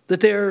that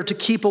they are to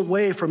keep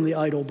away from the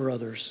idle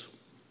brothers.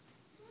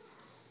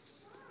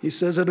 He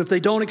says that if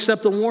they don't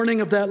accept the warning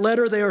of that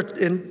letter, they are,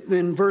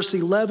 in verse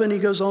 11, he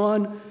goes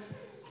on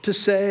to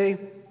say,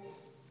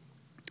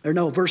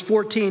 verse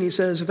 14, he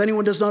says, if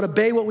anyone does not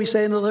obey what we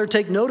say in the letter,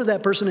 take note of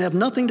that person and have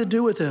nothing to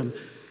do with him,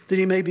 that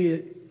he may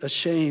be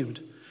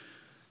ashamed.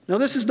 Now,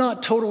 this is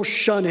not total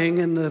shunning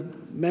in the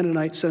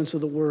Mennonite sense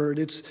of the word.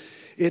 It's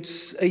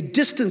a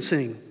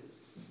distancing.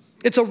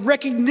 It's a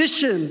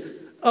recognition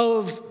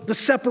of the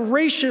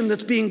separation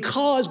that's being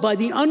caused by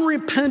the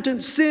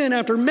unrepentant sin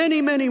after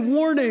many, many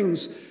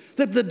warnings,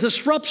 that the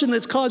disruption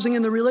that's causing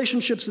in the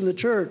relationships in the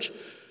church.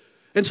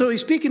 And so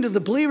he's speaking to the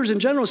believers in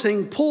general,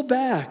 saying, pull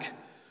back.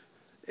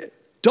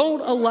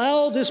 Don't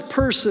allow this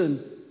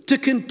person to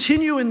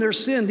continue in their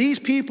sin. These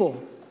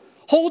people,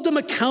 hold them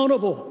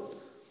accountable.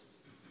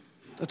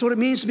 That's what it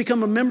means to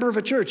become a member of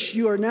a church.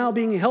 You are now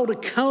being held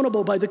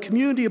accountable by the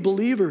community of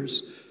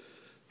believers.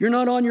 You're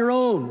not on your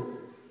own.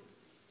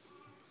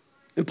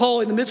 And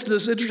Paul, in the midst of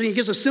this, interesting, he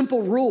gives a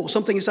simple rule.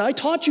 Something he said, I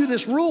taught you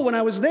this rule when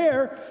I was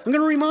there. I'm going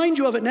to remind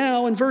you of it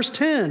now in verse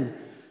 10.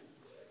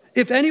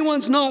 If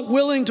anyone's not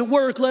willing to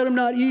work, let him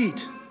not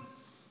eat.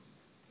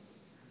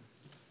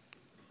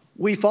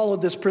 We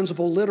followed this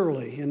principle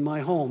literally in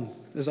my home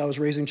as I was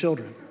raising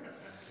children.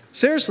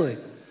 Seriously.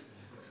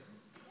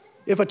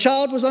 If a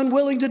child was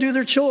unwilling to do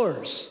their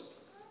chores,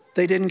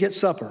 they didn't get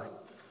supper.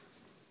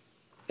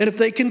 And if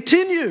they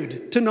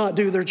continued to not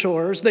do their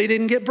chores, they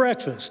didn't get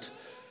breakfast.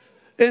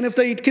 And if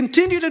they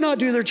continued to not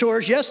do their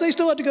chores, yes, they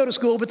still had to go to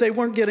school, but they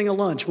weren't getting a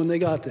lunch when they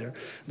got there.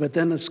 But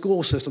then the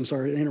school system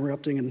started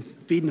interrupting and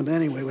feeding them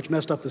anyway, which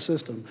messed up the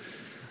system.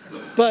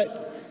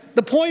 But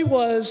the point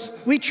was,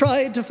 we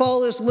tried to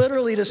follow this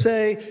literally to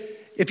say,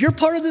 if you're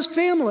part of this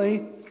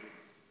family,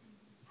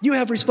 you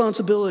have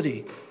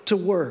responsibility to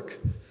work.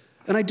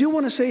 And I do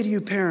want to say to you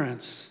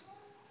parents,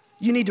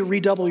 you need to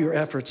redouble your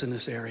efforts in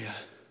this area.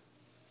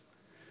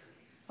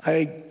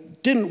 I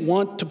didn't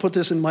want to put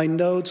this in my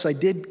notes. I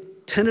did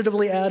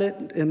tentatively add it,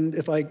 and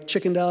if I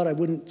chickened out, I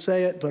wouldn't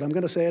say it, but I'm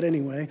going to say it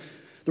anyway.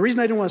 The reason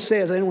I didn't want to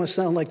say it is I didn't want to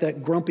sound like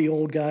that grumpy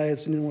old guy. I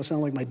didn't want to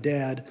sound like my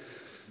dad.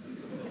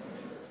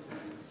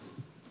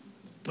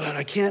 But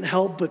I can't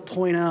help but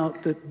point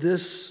out that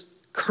this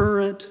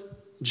current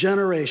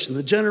generation,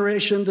 the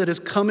generation that is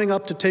coming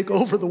up to take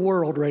over the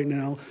world right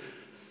now,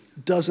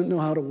 doesn't know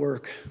how to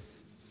work.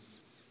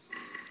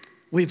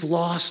 We've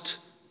lost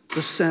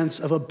the sense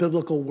of a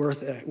biblical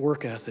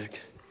work ethic.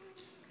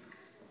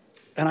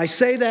 And I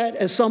say that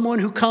as someone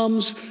who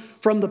comes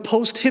from the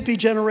post-hippie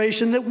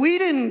generation that we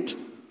didn't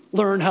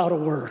learn how to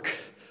work.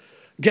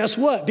 Guess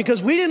what?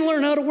 Because we didn't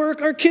learn how to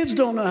work, our kids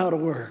don't know how to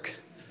work.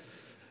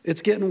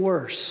 It's getting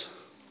worse.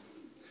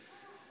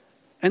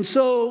 And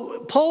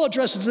so Paul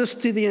addresses this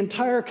to the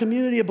entire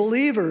community of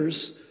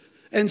believers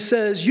and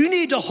says, you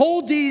need to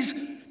hold these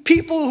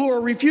people who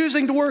are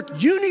refusing to work,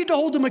 you need to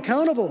hold them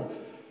accountable.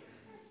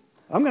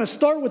 I'm going to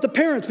start with the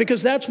parents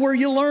because that's where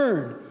you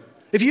learn.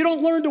 If you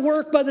don't learn to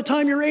work by the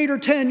time you're 8 or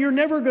 10, you're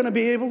never going to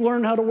be able to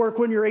learn how to work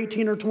when you're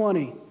 18 or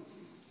 20.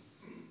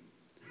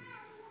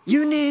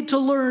 You need to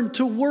learn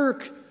to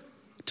work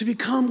to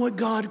become what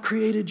God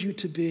created you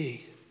to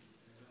be.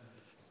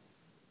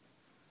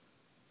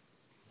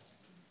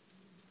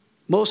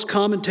 Most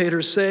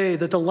commentators say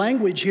that the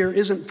language here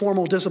isn't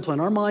formal discipline.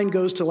 Our mind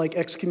goes to like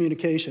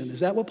excommunication.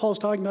 Is that what Paul's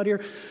talking about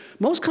here?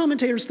 Most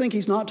commentators think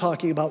he's not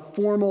talking about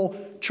formal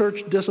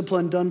church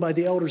discipline done by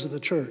the elders of the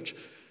church.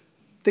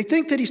 They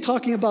think that he's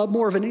talking about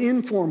more of an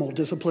informal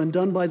discipline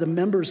done by the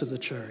members of the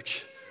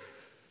church.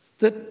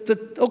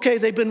 Okay,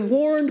 they've been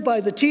warned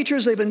by the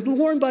teachers, they've been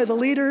warned by the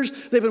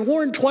leaders, they've been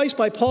warned twice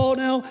by Paul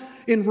now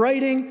in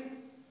writing.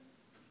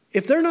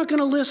 If they're not going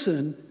to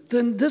listen,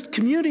 then this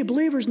community of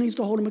believers needs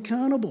to hold them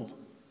accountable.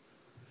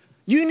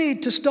 You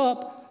need to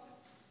stop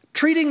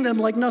treating them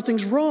like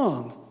nothing's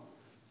wrong,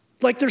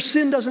 like their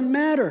sin doesn't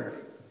matter.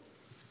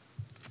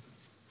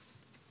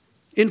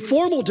 In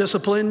formal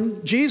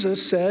discipline,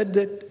 Jesus said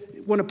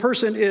that when a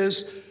person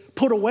is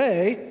put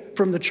away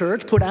from the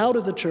church, put out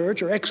of the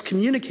church, or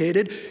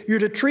excommunicated, you're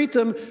to treat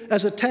them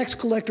as a tax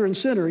collector and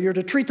sinner. You're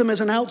to treat them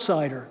as an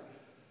outsider.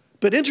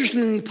 But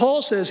interestingly,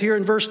 Paul says here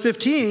in verse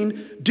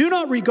 15, do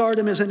not regard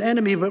him as an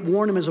enemy, but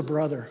warn him as a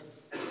brother.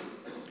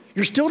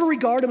 You're still to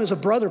regard him as a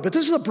brother, but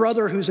this is a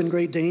brother who's in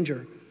great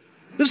danger.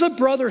 This is a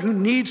brother who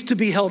needs to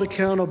be held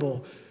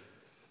accountable.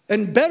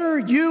 And better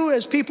you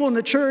as people in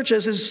the church,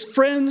 as his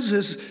friends,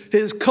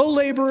 his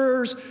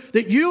co-laborers,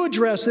 that you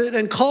address it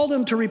and call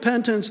them to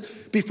repentance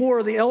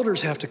before the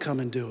elders have to come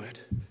and do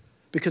it.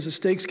 Because the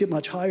stakes get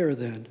much higher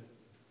then.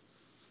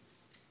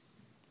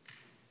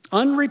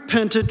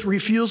 Unrepentant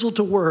refusal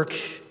to work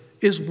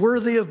is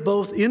worthy of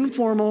both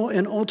informal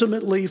and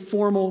ultimately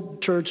formal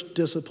church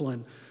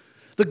discipline.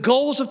 The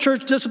goals of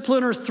church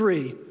discipline are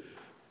 3.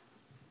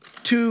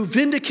 To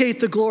vindicate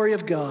the glory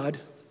of God,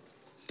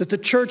 that the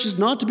church is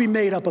not to be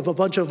made up of a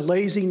bunch of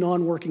lazy,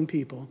 non-working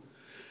people.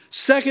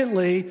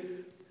 Secondly,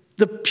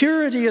 the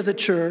purity of the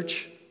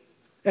church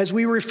as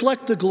we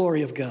reflect the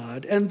glory of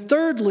God. And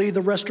thirdly,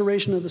 the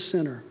restoration of the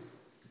sinner.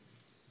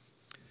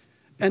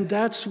 And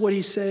that's what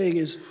he's saying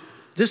is,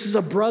 this is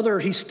a brother.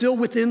 He's still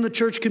within the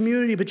church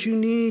community, but you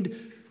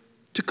need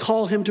to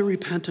call him to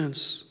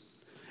repentance.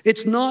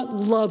 It's not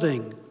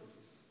loving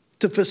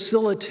to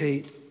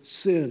facilitate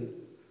sin.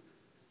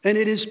 And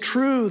it is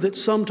true that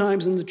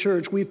sometimes in the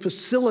church we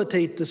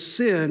facilitate the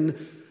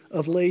sin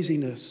of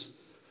laziness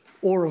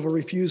or of a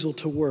refusal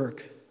to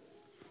work.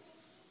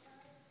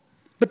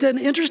 But then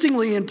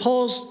interestingly, in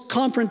Paul's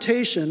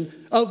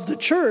confrontation of the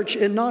church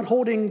in not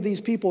holding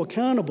these people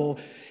accountable,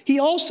 he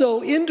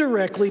also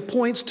indirectly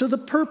points to the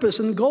purpose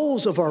and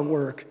goals of our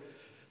work.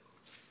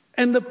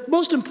 And the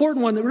most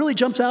important one that really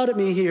jumps out at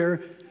me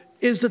here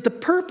is that the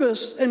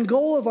purpose and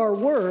goal of our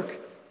work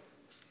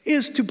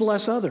is to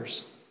bless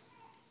others.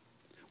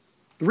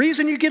 The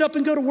reason you get up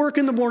and go to work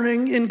in the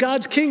morning in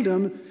God's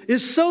kingdom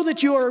is so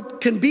that you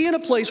can be in a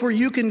place where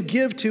you can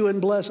give to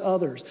and bless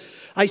others.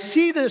 I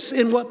see this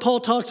in what Paul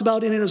talks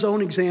about in his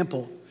own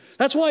example.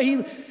 That's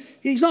why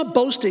he's not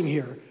boasting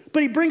here,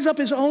 but he brings up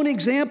his own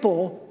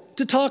example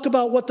to talk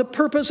about what the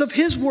purpose of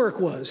his work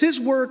was. His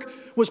work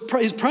was,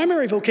 his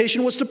primary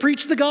vocation was to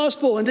preach the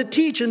gospel and to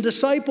teach and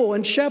disciple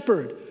and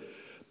shepherd.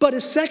 But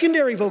his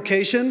secondary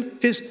vocation,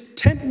 his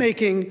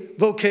tent-making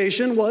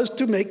vocation, was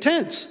to make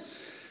tents.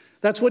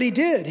 That's what he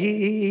did.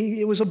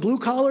 It was a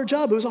blue-collar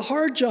job. It was a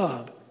hard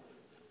job.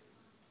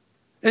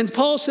 And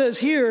Paul says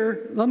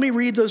here, let me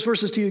read those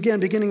verses to you again,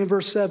 beginning in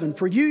verse 7.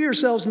 For you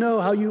yourselves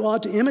know how you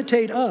ought to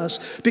imitate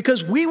us,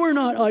 because we were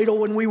not idle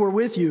when we were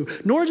with you,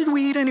 nor did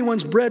we eat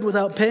anyone's bread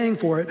without paying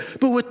for it.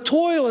 But with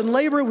toil and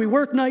labor we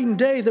worked night and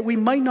day, that we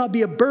might not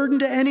be a burden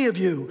to any of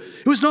you.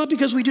 It was not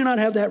because we do not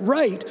have that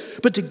right,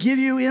 but to give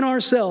you in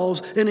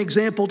ourselves an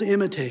example to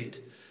imitate.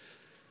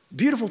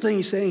 Beautiful thing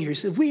he's saying here. He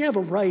said, we have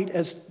a right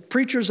as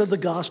preachers of the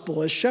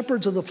gospel, as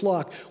shepherds of the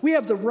flock. We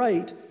have the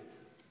right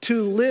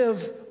to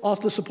live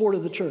off the support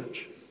of the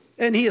church.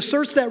 And he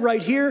asserts that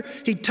right here.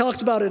 He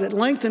talks about it at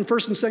length in 1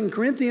 and 2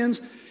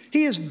 Corinthians.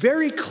 He is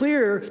very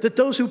clear that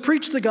those who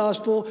preach the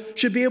gospel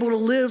should be able to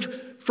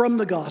live from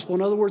the gospel.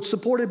 In other words,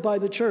 supported by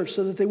the church,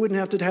 so that they wouldn't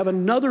have to have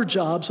another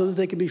job, so that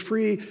they can be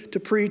free to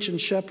preach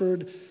and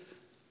shepherd.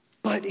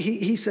 But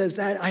he says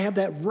that I have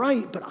that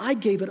right, but I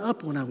gave it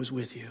up when I was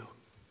with you.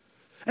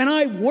 And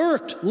I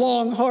worked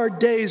long, hard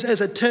days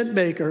as a tent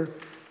maker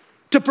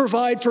to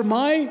provide for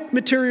my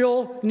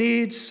material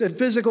needs and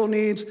physical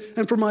needs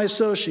and for my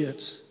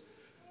associates.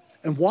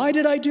 And why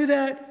did I do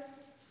that?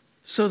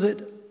 So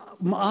that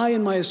I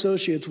and my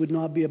associates would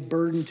not be a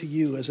burden to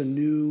you as a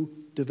new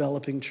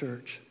developing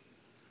church.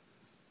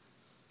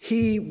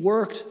 He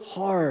worked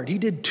hard. He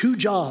did 2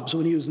 jobs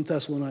when he was in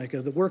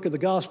Thessalonica, the work of the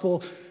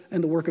gospel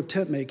and the work of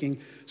tent making,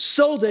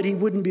 so that he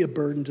wouldn't be a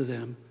burden to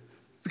them,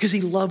 because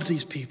he loved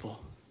these people.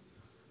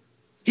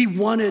 He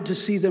wanted to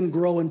see them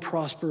grow and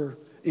prosper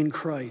in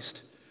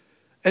Christ.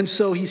 And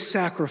so he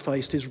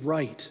sacrificed his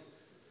right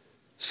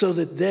so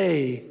that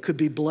they could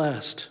be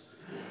blessed.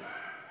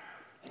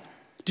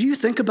 Do you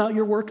think about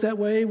your work that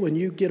way when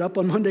you get up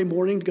on Monday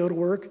morning to go to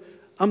work?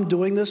 I'm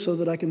doing this so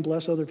that I can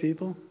bless other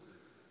people?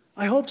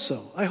 I hope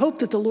so. I hope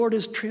that the Lord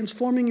is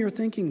transforming your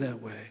thinking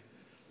that way.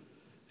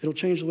 It'll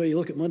change the way you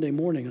look at Monday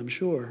morning, I'm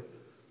sure.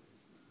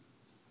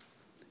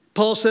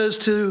 Paul says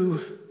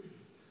to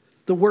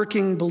the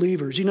working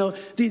believers, you know,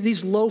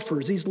 these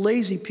loafers, these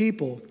lazy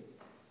people,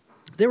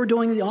 they were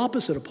doing the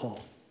opposite of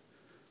Paul.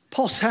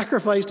 Paul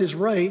sacrificed his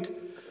right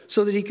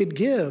so that he could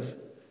give.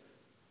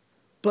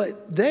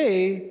 But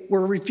they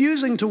were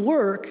refusing to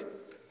work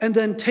and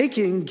then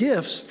taking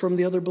gifts from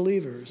the other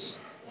believers.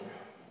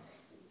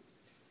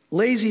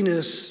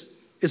 Laziness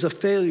is a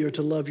failure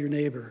to love your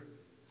neighbor,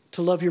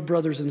 to love your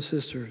brothers and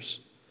sisters.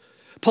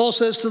 Paul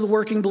says to the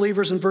working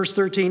believers in verse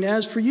 13,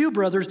 as for you,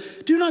 brothers,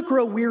 do not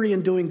grow weary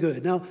in doing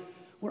good. Now,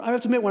 I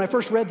have to admit, when I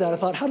first read that, I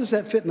thought, how does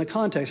that fit in the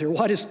context here?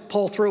 Why does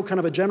Paul throw kind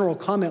of a general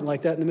comment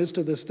like that in the midst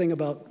of this thing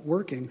about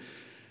working?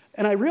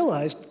 And I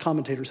realized,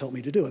 commentators helped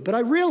me to do it, but I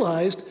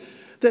realized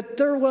that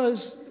there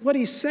was, what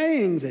he's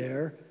saying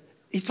there,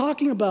 he's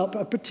talking about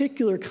a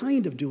particular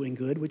kind of doing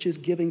good, which is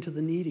giving to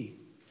the needy.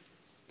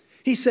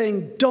 He's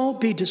saying, don't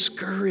be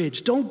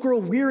discouraged. Don't grow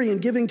weary in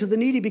giving to the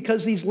needy,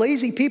 because these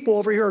lazy people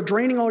over here are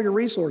draining all your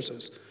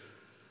resources.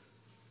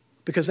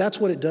 Because that's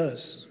what it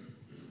does.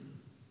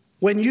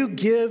 When you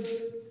give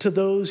to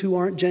those who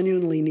aren't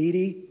genuinely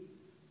needy,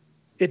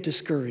 it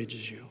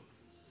discourages you.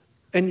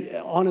 And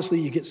honestly,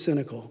 you get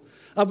cynical.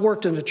 I've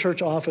worked in a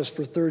church office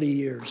for 30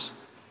 years.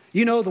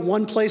 You know, the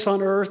one place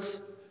on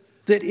earth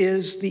that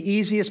is the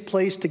easiest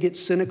place to get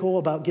cynical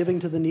about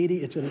giving to the needy,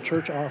 it's in a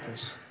church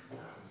office.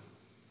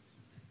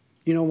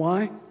 You know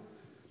why?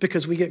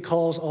 Because we get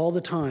calls all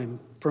the time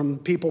from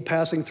people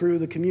passing through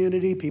the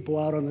community, people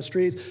out on the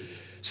streets,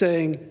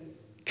 saying,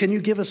 can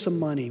you give us some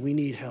money? We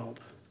need help.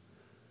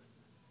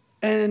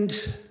 And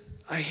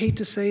I hate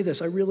to say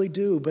this, I really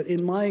do, but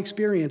in my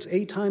experience,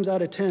 8 times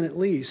out of 10 at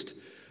least,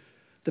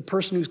 the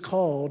person who's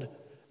called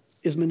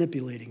is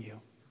manipulating you.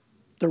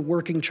 They're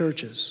working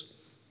churches.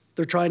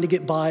 They're trying to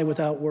get by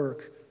without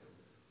work.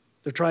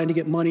 They're trying to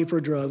get money for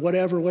a drug,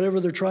 whatever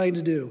they're trying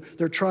to do.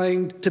 They're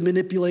trying to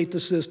manipulate the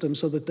system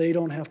so that they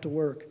don't have to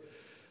work.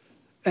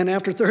 And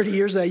after 30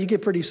 years of that, you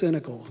get pretty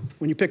cynical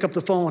when you pick up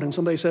the phone and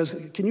somebody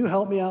says, can you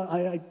help me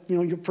out?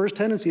 Your first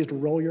tendency is to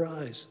roll your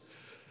eyes.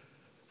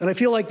 And I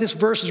feel like this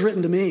verse is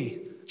written to me.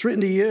 It's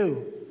written to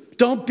you.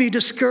 Don't be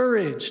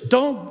discouraged.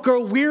 Don't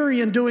grow weary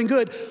in doing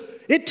good.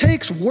 It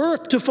takes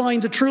work to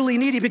find the truly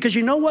needy, because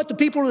you know what? The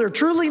people that are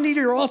truly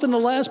needy are often the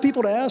last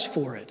people to ask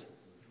for it.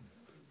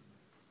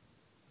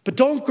 But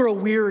don't grow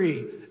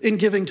weary in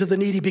giving to the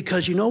needy,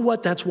 because you know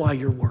what? That's why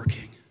you're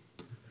working.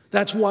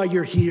 That's why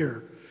you're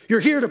here. You're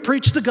here to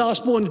preach the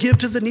gospel and give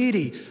to the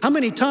needy. How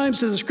many times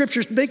do the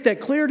scriptures make that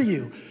clear to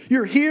you?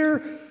 You're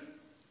here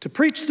to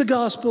preach the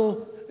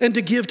gospel and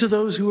to give to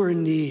those who are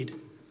in need,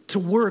 to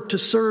work, to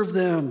serve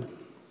them.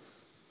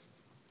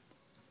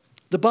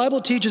 The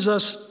Bible teaches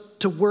us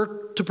to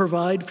work to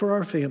provide for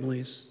our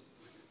families,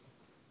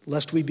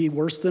 lest we be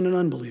worse than an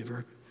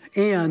unbeliever,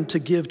 and to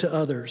give to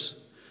others.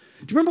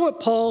 Do you remember what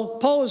Paul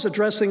was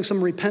addressing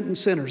some repentant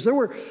sinners? There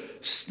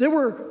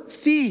were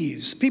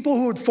thieves, people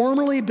who had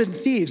formerly been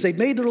thieves. They'd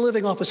made their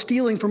living off of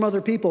stealing from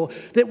other people,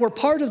 that were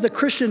part of the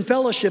Christian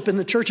fellowship in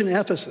the church in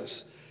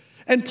Ephesus.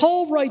 And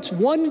Paul writes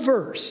one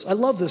verse. I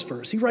love this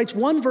verse. He writes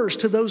one verse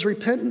to those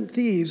repentant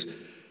thieves,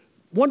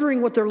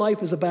 wondering what their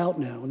life is about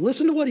now. And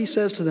listen to what he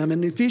says to them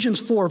in Ephesians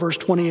 4, verse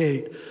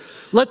 28.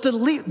 Let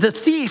the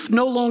thief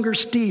no longer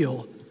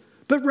steal,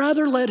 but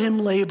rather let him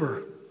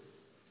labor.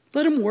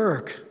 Let him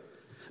work,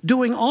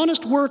 doing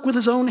honest work with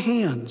his own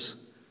hands.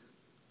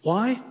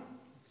 Why?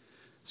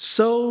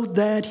 So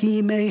that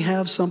he may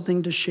have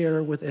something to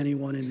share with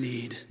anyone in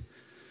need.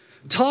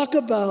 Talk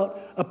about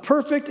a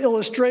perfect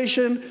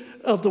illustration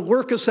of the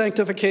work of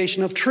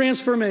sanctification, of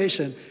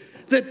transformation.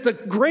 That the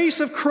grace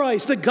of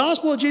Christ, the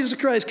gospel of Jesus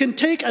Christ, can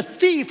take a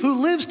thief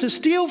who lives to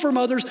steal from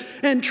others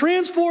and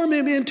transform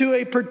him into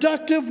a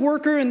productive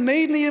worker and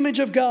made in the image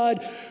of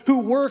God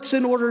who works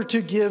in order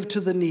to give to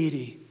the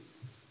needy.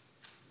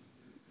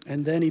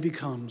 And then he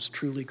becomes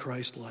truly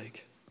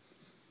Christ-like.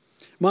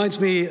 Reminds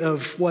me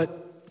of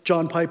what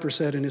John Piper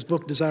said in his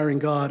book, Desiring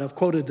God. I've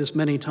quoted this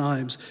many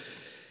times.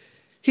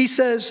 He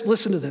says,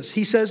 listen to this.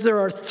 He says there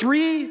are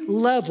 3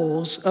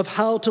 levels of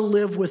how to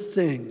live with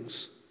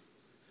things.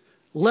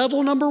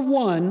 Level number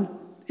 1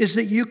 is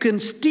that you can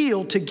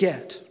steal to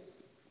get.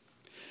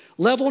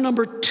 Level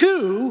number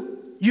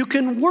 2, you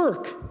can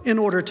work in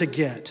order to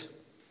get.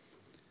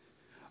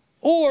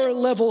 Or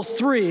level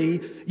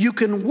 3, you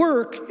can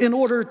work in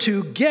order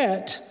to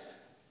get,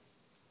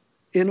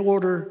 in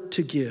order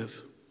to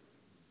give.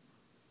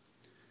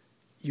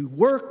 You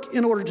work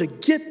in order to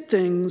get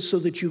things so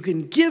that you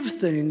can give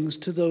things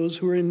to those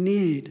who are in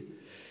need.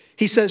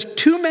 He says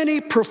too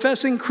many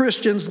professing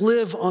Christians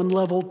live on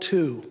level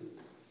 2.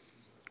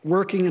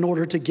 Working in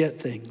order to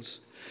get things.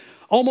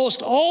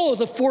 Almost all of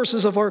the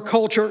forces of our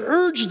culture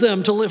urge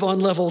them to live on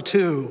level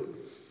 2.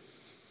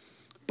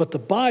 But the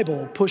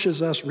Bible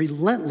pushes us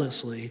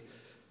relentlessly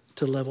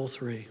to level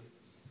 3.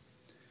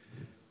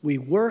 We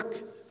work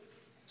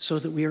so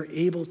that we are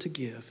able to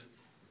give.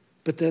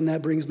 But then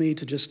that brings me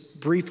to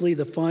just briefly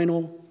the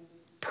final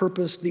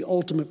purpose, the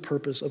ultimate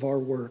purpose of our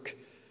work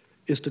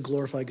is to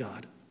glorify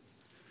God.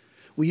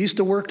 We used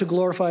to work to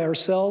glorify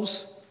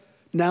ourselves.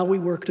 Now we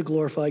work to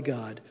glorify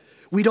God.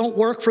 We don't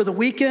work for the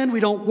weekend. We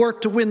don't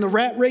work to win the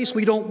rat race.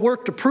 We don't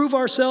work to prove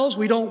ourselves.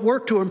 We don't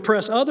work to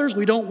impress others.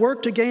 We don't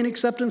work to gain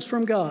acceptance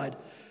from God.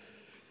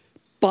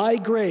 By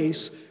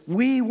grace,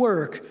 we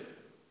work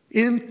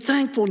in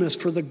thankfulness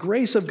for the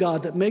grace of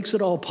God that makes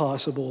it all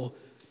possible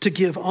to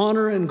give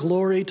honor and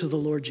glory to the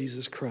Lord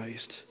Jesus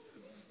Christ.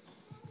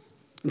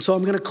 And so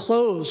I'm going to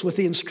close with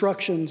the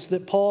instructions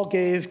that Paul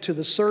gave to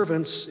the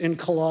servants in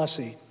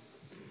Colossae.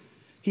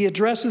 He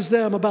addresses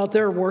them about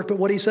their work, but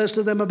what he says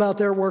to them about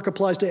their work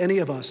applies to any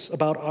of us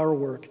about our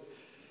work.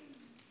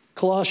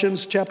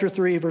 Colossians chapter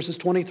 3, verses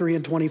 23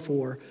 and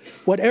 24.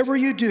 Whatever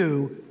you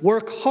do,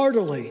 work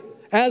heartily,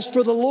 as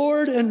for the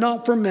Lord and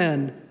not for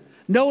men,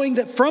 knowing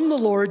that from the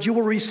Lord you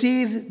will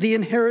receive the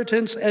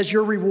inheritance as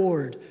your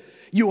reward.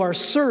 You are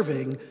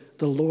serving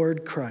the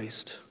Lord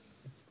Christ.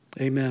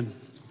 Amen.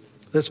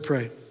 Let's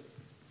pray.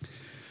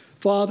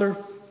 Father,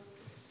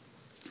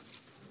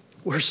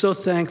 we're so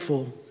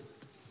thankful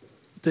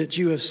that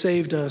you have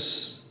saved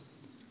us,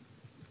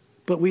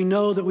 but we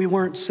know that we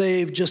weren't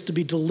saved just to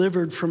be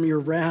delivered from your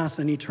wrath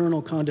and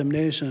eternal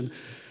condemnation,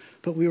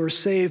 but we were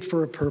saved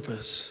for a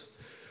purpose.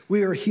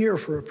 We are here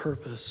for a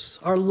purpose.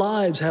 Our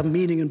lives have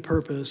meaning and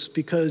purpose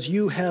because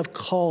you have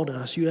called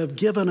us. You have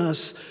given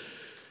us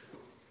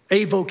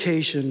a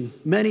vocation,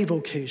 many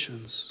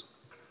vocations.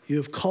 You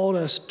have called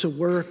us to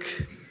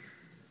work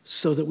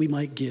so that we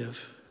might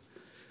give.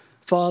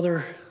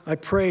 Father, I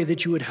pray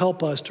that you would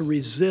help us to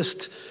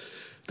resist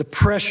the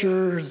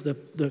pressure,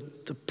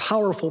 the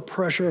powerful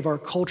pressure of our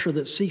culture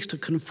that seeks to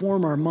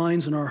conform our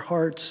minds and our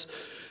hearts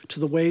to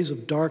the ways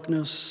of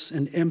darkness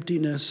and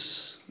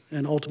emptiness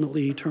and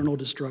ultimately eternal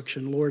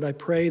destruction. Lord, I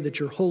pray that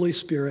your Holy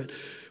Spirit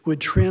would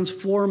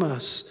transform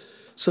us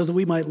so that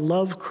we might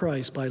love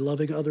Christ by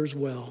loving others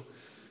well.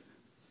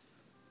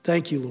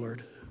 Thank you,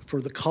 Lord,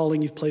 for the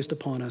calling you've placed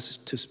upon us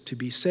to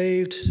be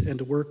saved and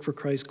to work for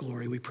Christ's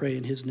glory. We pray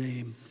in his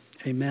name.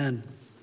 Amen.